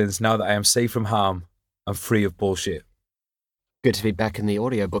people's feelings now that I am safe from harm and free of bullshit. Good to be back in the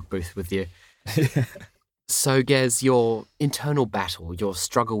audiobook booth with you. So, Gez, your internal battle, your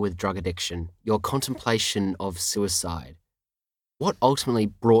struggle with drug addiction, your contemplation of suicide, what ultimately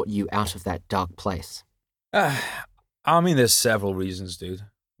brought you out of that dark place? I mean, there's several reasons, dude.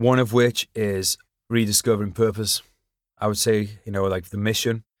 One of which is rediscovering purpose. I would say, like the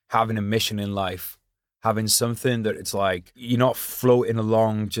mission, having a mission in life, having something that it's like, you're not floating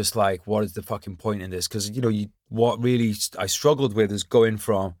along just like, what is the fucking point in this? Because, what really I struggled with is going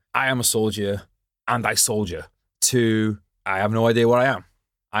from, I am a soldier and I soldier, to, I have no idea what I am.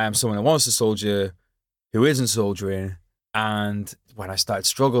 I am someone that wants to soldier, who isn't soldiering. And when I started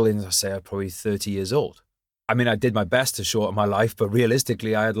struggling, I say I'm probably 30 years old. I mean, I did my best to shorten my life, but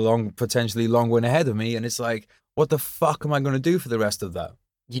realistically, I had a potentially long one ahead of me. And it's like, what the fuck am I going to do for the rest of that?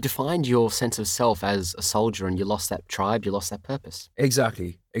 You defined your sense of self as a soldier and you lost that tribe, you lost that purpose.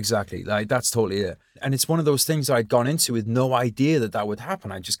 Exactly. Like, that's totally it. And it's one of those things I'd gone into with no idea that would happen.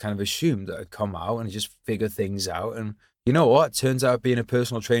 I just kind of assumed that I'd come out and just figure things out. And you know what? Turns out being a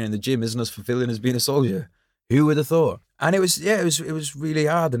personal trainer in the gym isn't as fulfilling as being a soldier. Who would have thought? And it was really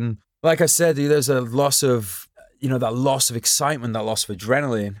hard. And like I said, there's a loss of, that loss of excitement, that loss of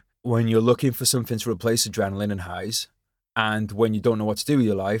adrenaline when you're looking for something to replace adrenaline and highs. And when you don't know what to do with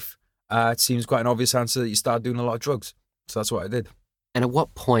your life, it seems quite an obvious answer that you start doing a lot of drugs. So that's what I did. And at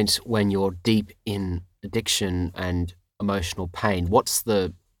what point when you're deep in addiction and emotional pain,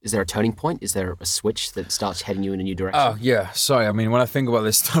 is there a turning point? Is there a switch that starts heading you in a new direction? Oh, yeah. Sorry. I mean, when I think about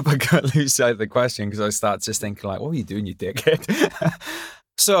this stuff, I can't lose sight of the question because I start just thinking like, what are you doing, you dickhead?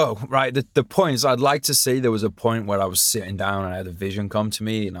 So, right, the point is, I'd like to say there was a point where I was sitting down and I had a vision come to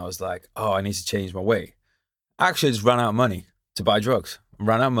me and I was like, oh, I need to change my way. Actually, I just ran out of money to buy drugs. I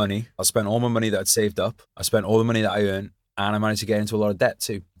ran out of money. I spent all my money that I'd saved up. I spent all the money that I earned, and I managed to get into a lot of debt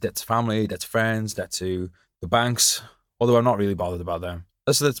too. Debt to family, debt to friends, debt to the banks, although I'm not really bothered about them.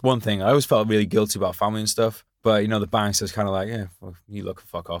 That's one thing. I always felt really guilty about family and stuff, but the banks is kind of like, yeah, well, you look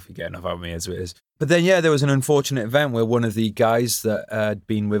fuck off, you get enough out of me as it is. But then, yeah, there was an unfortunate event where one of the guys that had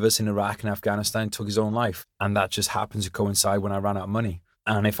been with us in Iraq and Afghanistan took his own life, and that just happened to coincide when I ran out of money.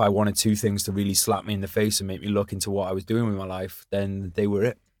 And if I wanted two things to really slap me in the face and make me look into what I was doing with my life, then they were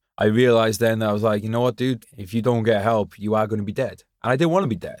it. I realized then that I was like, you know what, dude, if you don't get help, you are going to be dead. And I didn't want to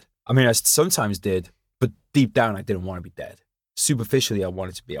be dead. I mean, I sometimes did, but deep down, I didn't want to be dead. Superficially, I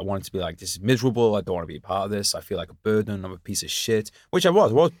wanted to be. I wanted to be like, this is miserable. I don't want to be a part of this. I feel like a burden. I'm a piece of shit, which I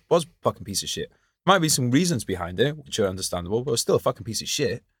was a fucking piece of shit. Might be some reasons behind it, which are understandable, but I was still a fucking piece of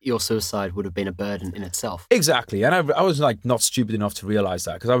shit. Your suicide would have been a burden in itself. Exactly. And I was like not stupid enough to realize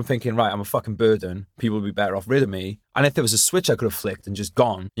that because I'm thinking, right, I'm a fucking burden. People would be better off rid of me. And if there was a switch I could have flicked and just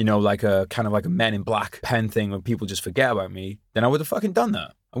gone, like a kind of like a Men in Black pen thing where people just forget about me, then I would have fucking done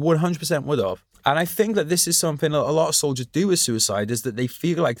that. I 100% would have. And I think that this is something a lot of soldiers do with suicide is that they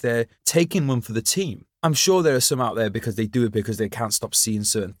feel like they're taking one for the team. I'm sure there are some out there because they do it because they can't stop seeing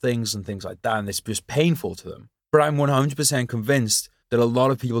certain things and things like that, and it's just painful to them. But I'm 100% convinced that a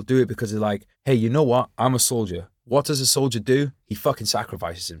lot of people do it because they're like, hey, you know what? I'm a soldier. What does a soldier do? He fucking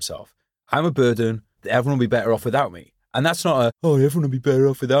sacrifices himself. I'm a burden. Everyone will be better off without me. And that's not everyone will be better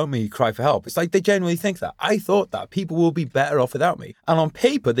off without me, cry for help. It's like they genuinely think that. I thought that. People will be better off without me. And on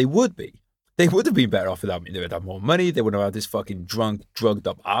paper, they would be. They would have been better off without me. They would have more money. They would have had this fucking drunk, drugged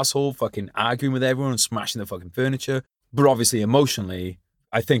up asshole fucking arguing with everyone and smashing the fucking furniture. But obviously, emotionally,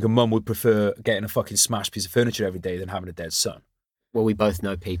 I think a mum would prefer getting a fucking smashed piece of furniture every day than having a dead son. Well, we both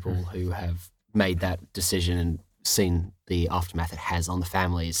know people who have made that decision and seen the aftermath it has on the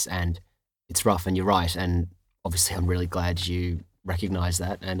families. And it's rough, and you're right. And obviously, I'm really glad you recognise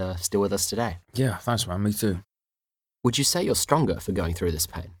that and are still with us today. Yeah, thanks, man. Me too. Would you say you're stronger for going through this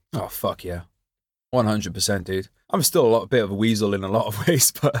pain? Oh, fuck yeah. 100%, dude. I'm still bit of a weasel in a lot of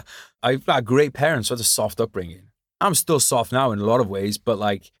ways, but I've had great parents, so I had a soft upbringing. I'm still soft now in a lot of ways, but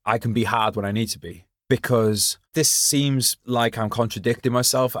like I can be hard when I need to be, because this seems like I'm contradicting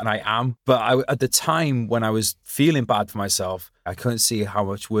myself, and I am. But at the time when I was feeling bad for myself, I couldn't see how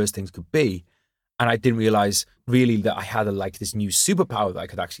much worse things could be. And I didn't realize really that I had this new superpower that I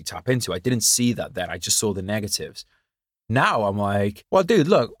could actually tap into. I didn't see that then. I just saw the negatives. Now I'm like, well, dude,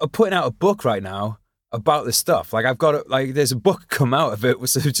 look, I'm putting out a book right now about this stuff. Like I've got there's a book come out of it,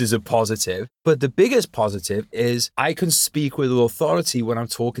 which is a positive. But the biggest positive is I can speak with authority when I'm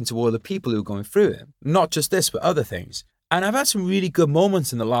talking to other people who are going through it. Not just this, but other things. And I've had some really good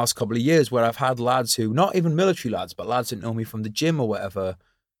moments in the last couple of years where I've had lads who, not even military lads, but lads that know me from the gym or whatever,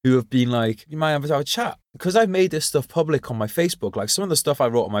 who have been like, you might have a chat. Because I've made this stuff public on my Facebook. Like some of the stuff I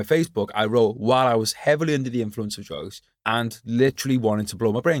wrote on my Facebook, I wrote while I was heavily under the influence of drugs and literally wanting to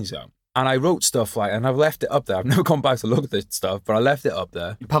blow my brains out. And I wrote stuff like, and I've left it up there. I've never gone back to look at this stuff, but I left it up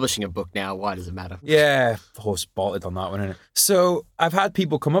there. You're publishing a book now. Why does it matter? Yeah, horse bolted on that one, innit? So I've had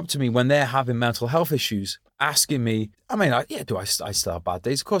people come up to me when they're having mental health issues, asking me, I mean, I still have bad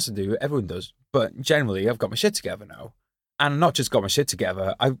days? Of course I do. Everyone does. But generally, I've got my shit together now. And not just got my shit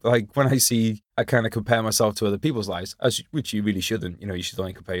together. I when I kind of compare myself to other people's lives, which you really shouldn't. You know, you should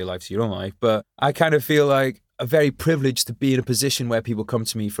only compare your life to your own life. But I kind of feel like I'm very privileged to be in a position where people come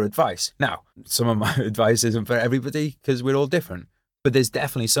to me for advice. Now, some of my advice isn't for everybody because we're all different. But there's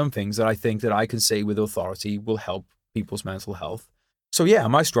definitely some things that I think that I can say with authority will help people's mental health. So yeah,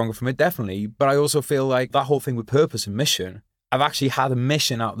 am I stronger from it? Definitely. But I also feel like that whole thing with purpose and mission, I've actually had a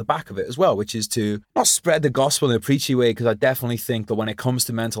mission out the back of it as well, which is to not spread the gospel in a preachy way, because I definitely think that when it comes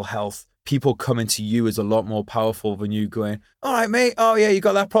to mental health, people coming to you is a lot more powerful than you going, all right, mate, oh yeah, you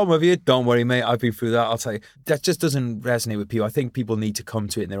got that problem, have you? Don't worry, mate, I've been through that, I'll tell you. That just doesn't resonate with people. I think people need to come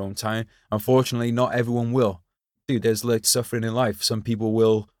to it in their own time. Unfortunately, not everyone will. Dude, there's like suffering in life. Some people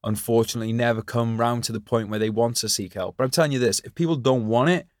will, unfortunately, never come round to the point where they want to seek help. But I'm telling you this, if people don't want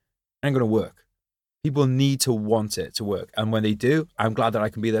it, it ain't going to work. People need to want it to work. And when they do, I'm glad that I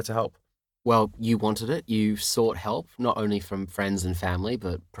can be there to help. Well, you wanted it. You sought help, not only from friends and family,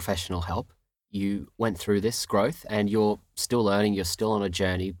 but professional help. You went through this growth and you're still learning. You're still on a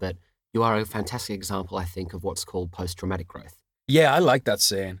journey, but you are a fantastic example, I think, of what's called post-traumatic growth. Yeah, I like that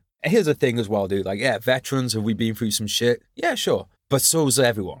saying. And here's the thing as well, dude. Like, yeah, veterans, have we been through some shit? Yeah, sure. But so's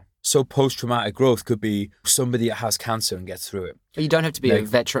everyone. So post-traumatic growth could be somebody that has cancer and gets through it. You don't have to be a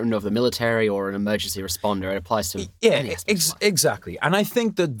veteran of the military or an emergency responder. It applies to any aspect. Exactly. And I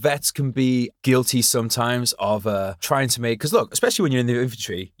think that vets can be guilty sometimes of trying to make, because look, especially when you're in the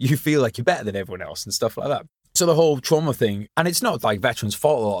infantry, you feel like you're better than everyone else and stuff like that. So the whole trauma thing, and it's not like veterans'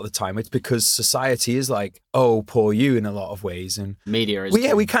 fault a lot of the time. It's because society is like, oh, poor you in a lot of ways, and media is. Well,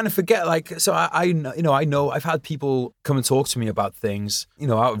 yeah, we kind of forget. Like, so I know I've had people come and talk to me about things. You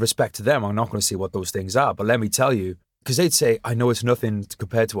know, out of respect to them, I'm not going to say what those things are, but let me tell you, because they'd say, I know it's nothing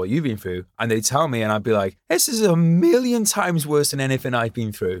compared to what you've been through, and they'd tell me, and I'd be like, this is 1,000,000 times worse than anything I've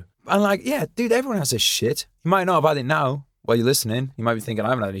been through. I'm like, yeah, dude, everyone has this shit. You might know about it now. While you're listening, you might be thinking, I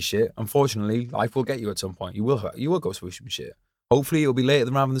haven't had any shit. Unfortunately, life will get you at some point. You will go through some shit. Hopefully, it'll be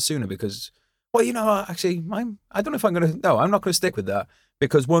later rather than sooner because, well, you know, actually, I don't know if I'm going to, no, I'm not going to stick with that.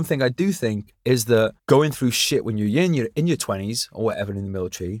 Because one thing I do think is that going through shit when you're in your 20s or whatever in the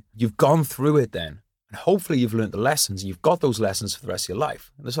military, you've gone through it then. And hopefully you've learned the lessons and you've got those lessons for the rest of your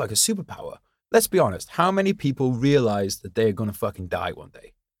life. And it's like a superpower. Let's be honest. How many people realize that they're going to fucking die one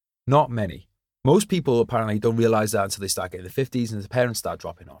day? Not many. Most people apparently don't realize that until they start getting the 50s and the parents start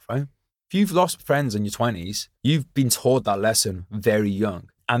dropping off, right? If you've lost friends in your 20s, you've been taught that lesson very young.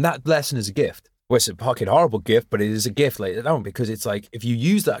 And that lesson is a gift. Well, it's a fucking horrible gift, but it is a gift later on because it's like, if you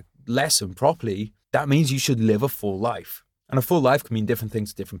use that lesson properly, that means you should live a full life. And a full life can mean different things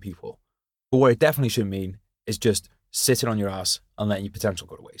to different people. But what it definitely should mean is just sitting on your ass and letting your potential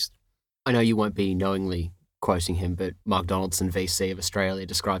go to waste. I know you won't be knowingly quoting him, but Mark Donaldson, VC of Australia,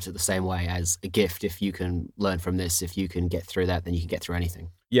 describes it the same way as a gift. If you can learn from this, if you can get through that, then you can get through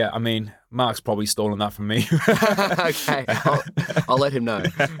anything. Yeah, I mean, Mark's probably stolen that from me. Okay, I'll let him know.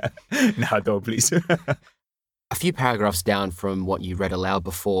 No, don't, please. A few paragraphs down from what you read aloud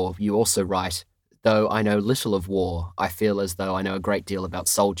before, you also write, though I know little of war, I feel as though I know a great deal about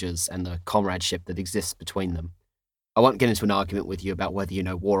soldiers and the comradeship that exists between them. I won't get into an argument with you about whether you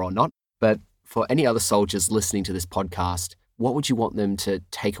know war or not, but for any other soldiers listening to this podcast, what would you want them to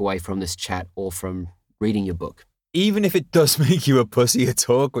take away from this chat or from reading your book? Even if it does make you a pussy at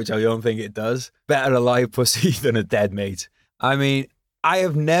talk, which I don't think it does, better a live pussy than a dead mate. I mean, I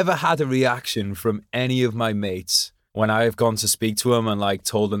have never had a reaction from any of my mates when I have gone to speak to them and like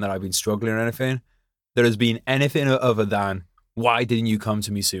told them that I've been struggling or anything. There has been anything other than, why didn't you come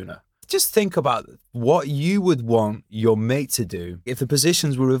to me sooner? just think about what you would want your mate to do if the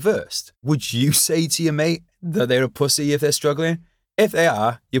positions were reversed. Would you say to your mate that they're a pussy if they're struggling? If they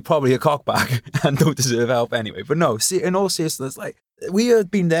are, you're probably a cockbag and don't deserve help anyway. But no, see, in all seriousness, like, we have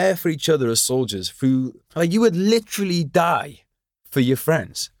been there for each other as soldiers through, like, you would literally die for your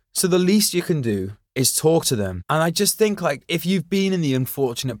friends. So the least you can do is talk to them. And I just think, like, if you've been in the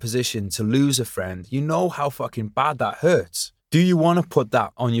unfortunate position to lose a friend, you know how fucking bad that hurts. Do you want to put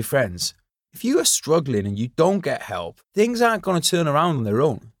that on your friends? If you are struggling and you don't get help, things aren't going to turn around on their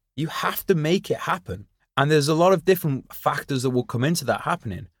own. You have to make it happen. And there's a lot of different factors that will come into that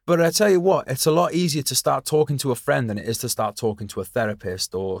happening. But I tell you what, it's a lot easier to start talking to a friend than it is to start talking to a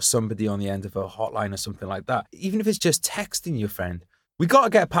therapist or somebody on the end of a hotline or something like that. Even if it's just texting your friend. We got to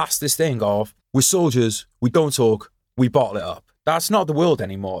get past this thing of, we're soldiers, we don't talk, we bottle it up. That's not the world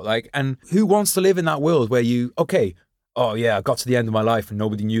anymore. Like, and who wants to live in that world where you, okay, oh yeah, I got to the end of my life and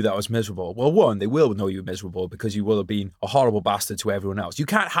nobody knew that I was miserable. Well, one, they will know you're miserable because you will have been a horrible bastard to everyone else. You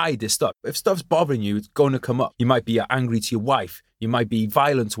can't hide this stuff. If stuff's bothering you, it's going to come up. You might be angry to your wife. You might be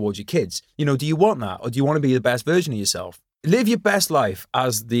violent towards your kids. You know, do you want that? Or do you want to be the best version of yourself? Live your best life,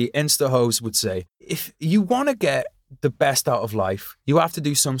 as the Insta host would say. If you want to get the best out of life, you have to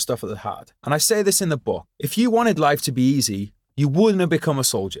do some stuff that are hard. And I say this in the book. If you wanted life to be easy, you wouldn't have become a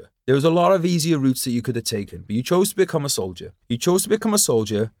soldier. There was a lot of easier routes that you could have taken, but you chose to become a soldier. You chose to become a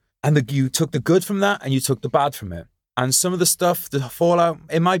soldier, and you took the good from that and you took the bad from it. And some of the stuff, the fallout,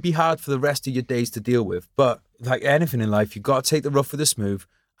 it might be hard for the rest of your days to deal with. But like anything in life, you've got to take the rough with the smooth,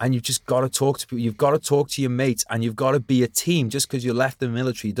 and you've just got to talk to people. You've got to talk to your mates, and you've got to be a team. Just because you left the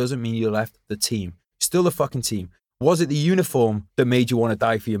military doesn't mean you left the team. Still a fucking team. Was it the uniform that made you want to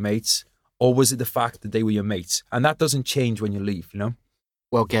die for your mates? Or was it the fact that they were your mates? And that doesn't change when you leave, you know?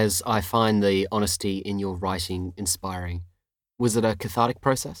 Well, Gez, I find the honesty in your writing inspiring. Was it a cathartic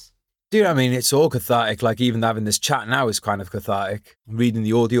process? Dude, I mean, it's all cathartic. Like, even having this chat now is kind of cathartic. Reading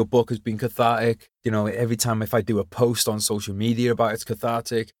the audio book has been cathartic. You know, every time if I do a post on social media about it, it's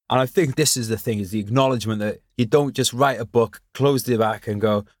cathartic. And I think this is the thing, is the acknowledgement that you don't just write a book, close the back and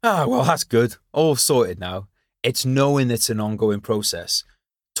go, well, that's good. All sorted now. It's knowing it's an ongoing process.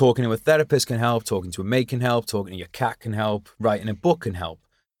 Talking to a therapist can help, talking to a mate can help, talking to your cat can help, writing a book can help.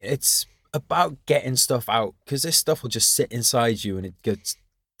 It's about getting stuff out, because this stuff will just sit inside you and it gets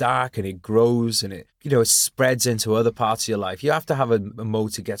dark and it grows and it, you know, it spreads into other parts of your life. You have to have a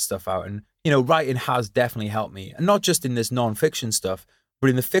mode to get stuff out. And, you know, writing has definitely helped me. And not just in this non-fiction stuff, but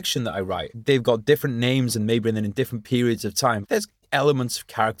in the fiction that I write. They've got different names and maybe in different periods of time. There's elements of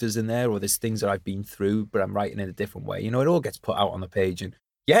characters in there, or there's things that I've been through, but I'm writing in a different way. You know, it all gets put out on the page. And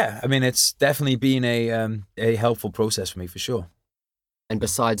yeah, I mean, it's definitely been a helpful process for me, for sure. And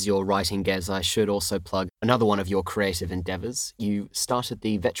besides your writing, Gez, I should also plug another one of your creative endeavours. You started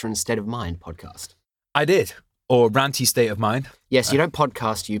the Veteran State of Mind podcast. I did. Or Ranty State of Mind. Yes, you don't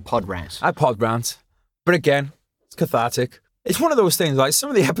podcast, you pod rant. I pod rant. But again, it's cathartic. It's one of those things, like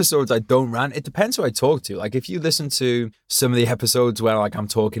some of the episodes I don't rant. It depends who I talk to. Like if you listen to some of the episodes where like I'm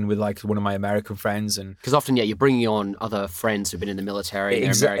talking with like one of my American friends, and because often, yeah, you're bringing on other friends who've been in the military.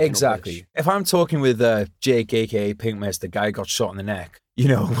 Exactly. If I'm talking with Jake, aka Pink Mist, the guy who got shot in the neck, you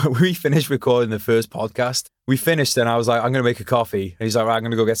know, when we finished recording the first podcast, we finished and I was like, I'm going to make a coffee. And he's like, right, I'm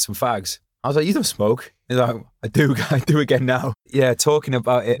going to go get some fags. I was like, you don't smoke? He's like, I do again now. Yeah, talking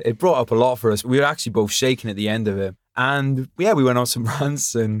about it, it brought up a lot for us. We were actually both shaking at the end of it. And yeah, we went on some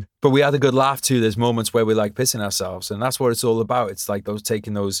rants, but we had a good laugh too. There's moments where we're like pissing ourselves, and that's what it's all about. It's like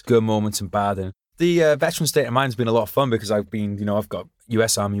taking those good moments and bad. And the Veteran State of Mind has been a lot of fun because I've got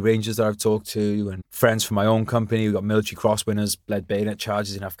US Army Rangers that I've talked to and friends from my own company. We've got military cross winners, led bayonet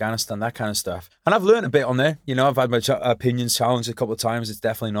charges in Afghanistan, that kind of stuff. And I've learned a bit on there. You know, I've had my opinions challenged a couple of times. It's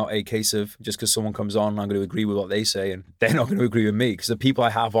definitely not a case of just because someone comes on, I'm going to agree with what they say and they're not going to agree with me, because the people I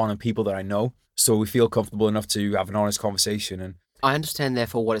have on are people that I know. So we feel comfortable enough to have an honest conversation. And I understand,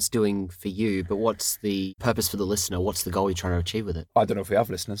 therefore, what it's doing for you, but what's the purpose for the listener? What's the goal you're trying to achieve with it? I don't know if we have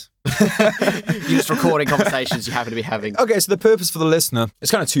listeners. You're just recording conversations you happen to be having. Okay, so the purpose for the listener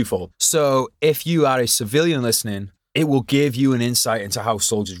is kind of twofold. So if you are a civilian listening, it will give you an insight into how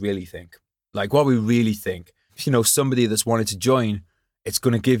soldiers really think, like what we really think. You know, somebody that's wanted to join, it's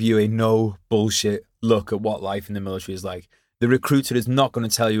going to give you a no bullshit look at what life in the military is like. The recruiter is not going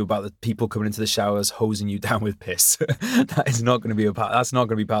to tell you about the people coming into the showers hosing you down with piss. That is not going to be that's not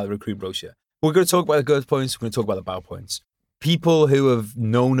going to be part of the recruit brochure. We're going to talk about the good points. We're going to talk about the bad points. People who have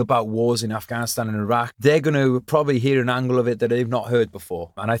known about wars in Afghanistan and Iraq, they're going to probably hear an angle of it that they've not heard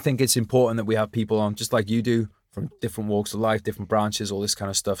before. And I think it's important that we have people on, just like you do, from different walks of life, different branches, all this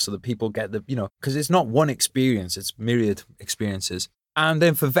kind of stuff, so that people get because it's not one experience, it's myriad experiences. And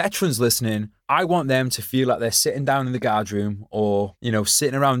then for veterans listening, I want them to feel like they're sitting down in the guard room or,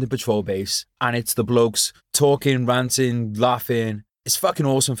 sitting around the patrol base and it's the blokes talking, ranting, laughing. It's fucking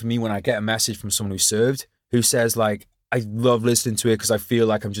awesome for me when I get a message from someone who served who says like, I love listening to it because I feel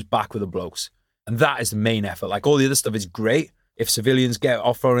like I'm just back with the blokes. And that is the main effort. Like all the other stuff is great. If civilians get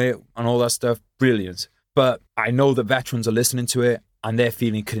off on it and all that stuff, brilliant. But I know that veterans are listening to it and they're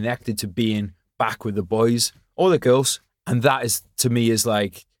feeling connected to being back with the boys or the girls. And that is, to me, is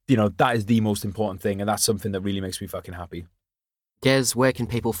like, that is the most important thing. And that's something that really makes me fucking happy. Gez, where can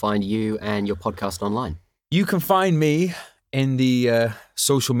people find you and your podcast online? You can find me in the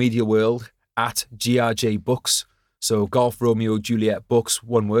social media world at GRJ Books. So Golf Romeo Juliet Books,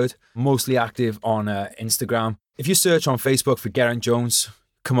 one word. Mostly active on Instagram. If you search on Facebook for Geraint Jones,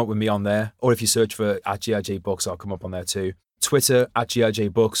 come up with me on there. Or if you search for at GRJ Books, I'll come up on there too. Twitter at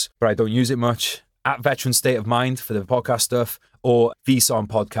GRJ Books, but I don't use it much. At Veteran State of Mind for the podcast stuff, or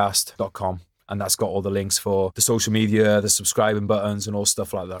vsonpodcast.com. And that's got all the links for the social media, the subscribing buttons and all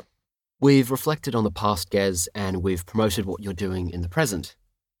stuff like that. We've reflected on the past, Gez, and we've promoted what you're doing in the present.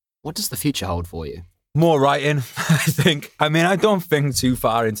 What does the future hold for you? More writing, I think. I mean, I don't think too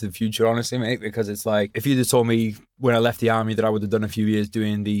far into the future, honestly, mate, because it's like, if you'd have told me when I left the army that I would have done a few years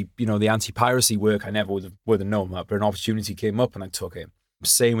doing the anti-piracy work, I never would have known that. But an opportunity came up and I took it.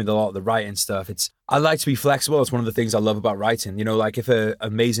 Same with a lot of the writing stuff. I like to be flexible. It's one of the things I love about writing. Like if an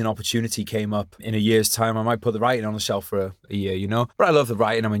amazing opportunity came up in a year's time, I might put the writing on the shelf for a year, But I love the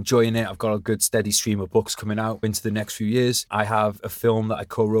writing. I'm enjoying it. I've got a good steady stream of books coming out into the next few years. I have a film that I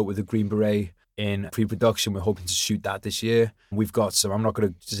co-wrote with the Green Beret in pre-production. We're hoping to shoot that this year. We've got some, I'm not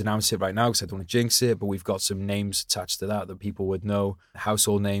going to just announce it right now because I don't want to jinx it, but we've got some names attached to that people would know,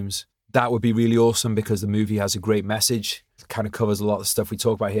 household names. That would be really awesome because the movie has a great message. It kind of covers a lot of the stuff we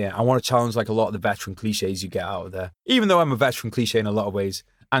talk about here. I want to challenge like a lot of the veteran cliches you get out of there. Even though I'm a veteran cliche in a lot of ways,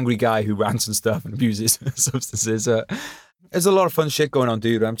 angry guy who rants and stuff and abuses substances. There's a lot of fun shit going on,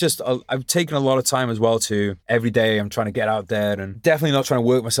 dude. I've taken a lot of time as well to every day I'm trying to get out there and definitely not trying to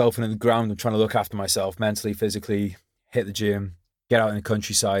work myself into the ground. I'm trying to look after myself mentally, physically, hit the gym, get out in the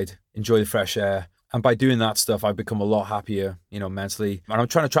countryside, enjoy the fresh air. And by doing that stuff, I've become a lot happier, mentally. And I'm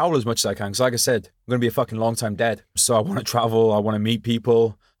trying to travel as much as I can. Because like I said, I'm going to be a fucking long time dead. So I want to travel. I want to meet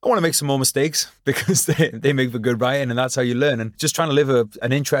people. I want to make some more mistakes because they make for good writing. And that's how you learn. And just trying to live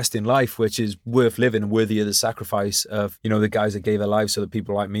an interesting life, which is worth living and worthy of the sacrifice of, the guys that gave their lives so that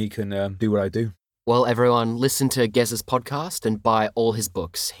people like me can do what I do. Well, everyone, listen to Gez's podcast and buy all his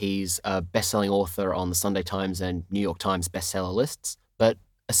books. He's a best-selling author on the Sunday Times and New York Times bestseller lists. But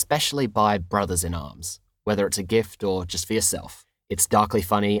especially buy Brothers in Arms, whether it's a gift or just for yourself. It's darkly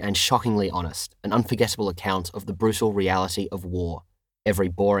funny and shockingly honest, an unforgettable account of the brutal reality of war, every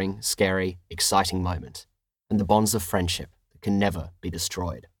boring, scary, exciting moment, and the bonds of friendship that can never be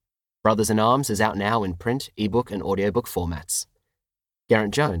destroyed. Brothers in Arms is out now in print, ebook, and audiobook formats.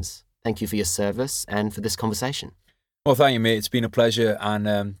 Geraint Jones, thank you for your service and for this conversation. Well, thank you, mate. It's been a pleasure,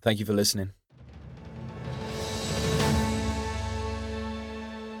 and thank you for listening.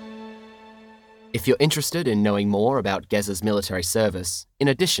 If you're interested in knowing more about Gez's military service, in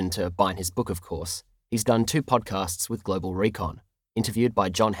addition to buying his book, of course, he's done 2 podcasts with Global Recon, interviewed by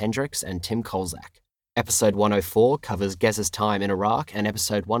John Hendricks and Tim Kolzak. Episode 104 covers Gez's time in Iraq, and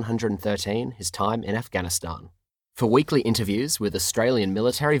episode 113 his time in Afghanistan. For weekly interviews with Australian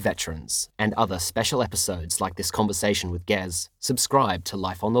military veterans and other special episodes like this conversation with Gez, subscribe to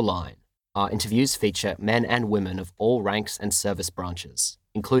Life on the Line. Our interviews feature men and women of all ranks and service branches,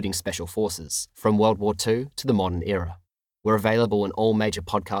 including Special Forces, from World War II to the modern era. We're available in all major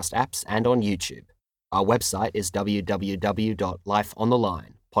podcast apps and on YouTube. Our website is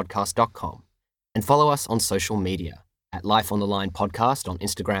www.lifeonthelinepodcast.com. And follow us on social media at Life on the Line Podcast on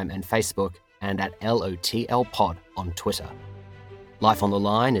Instagram and Facebook, and at LOTL Pod on Twitter. Life on the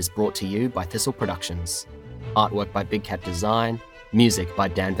Line is brought to you by Thistle Productions. Artwork by Big Cat Design, music by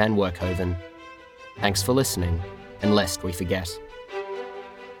Dan Van Werkhoven. Thanks for listening, and lest we forget,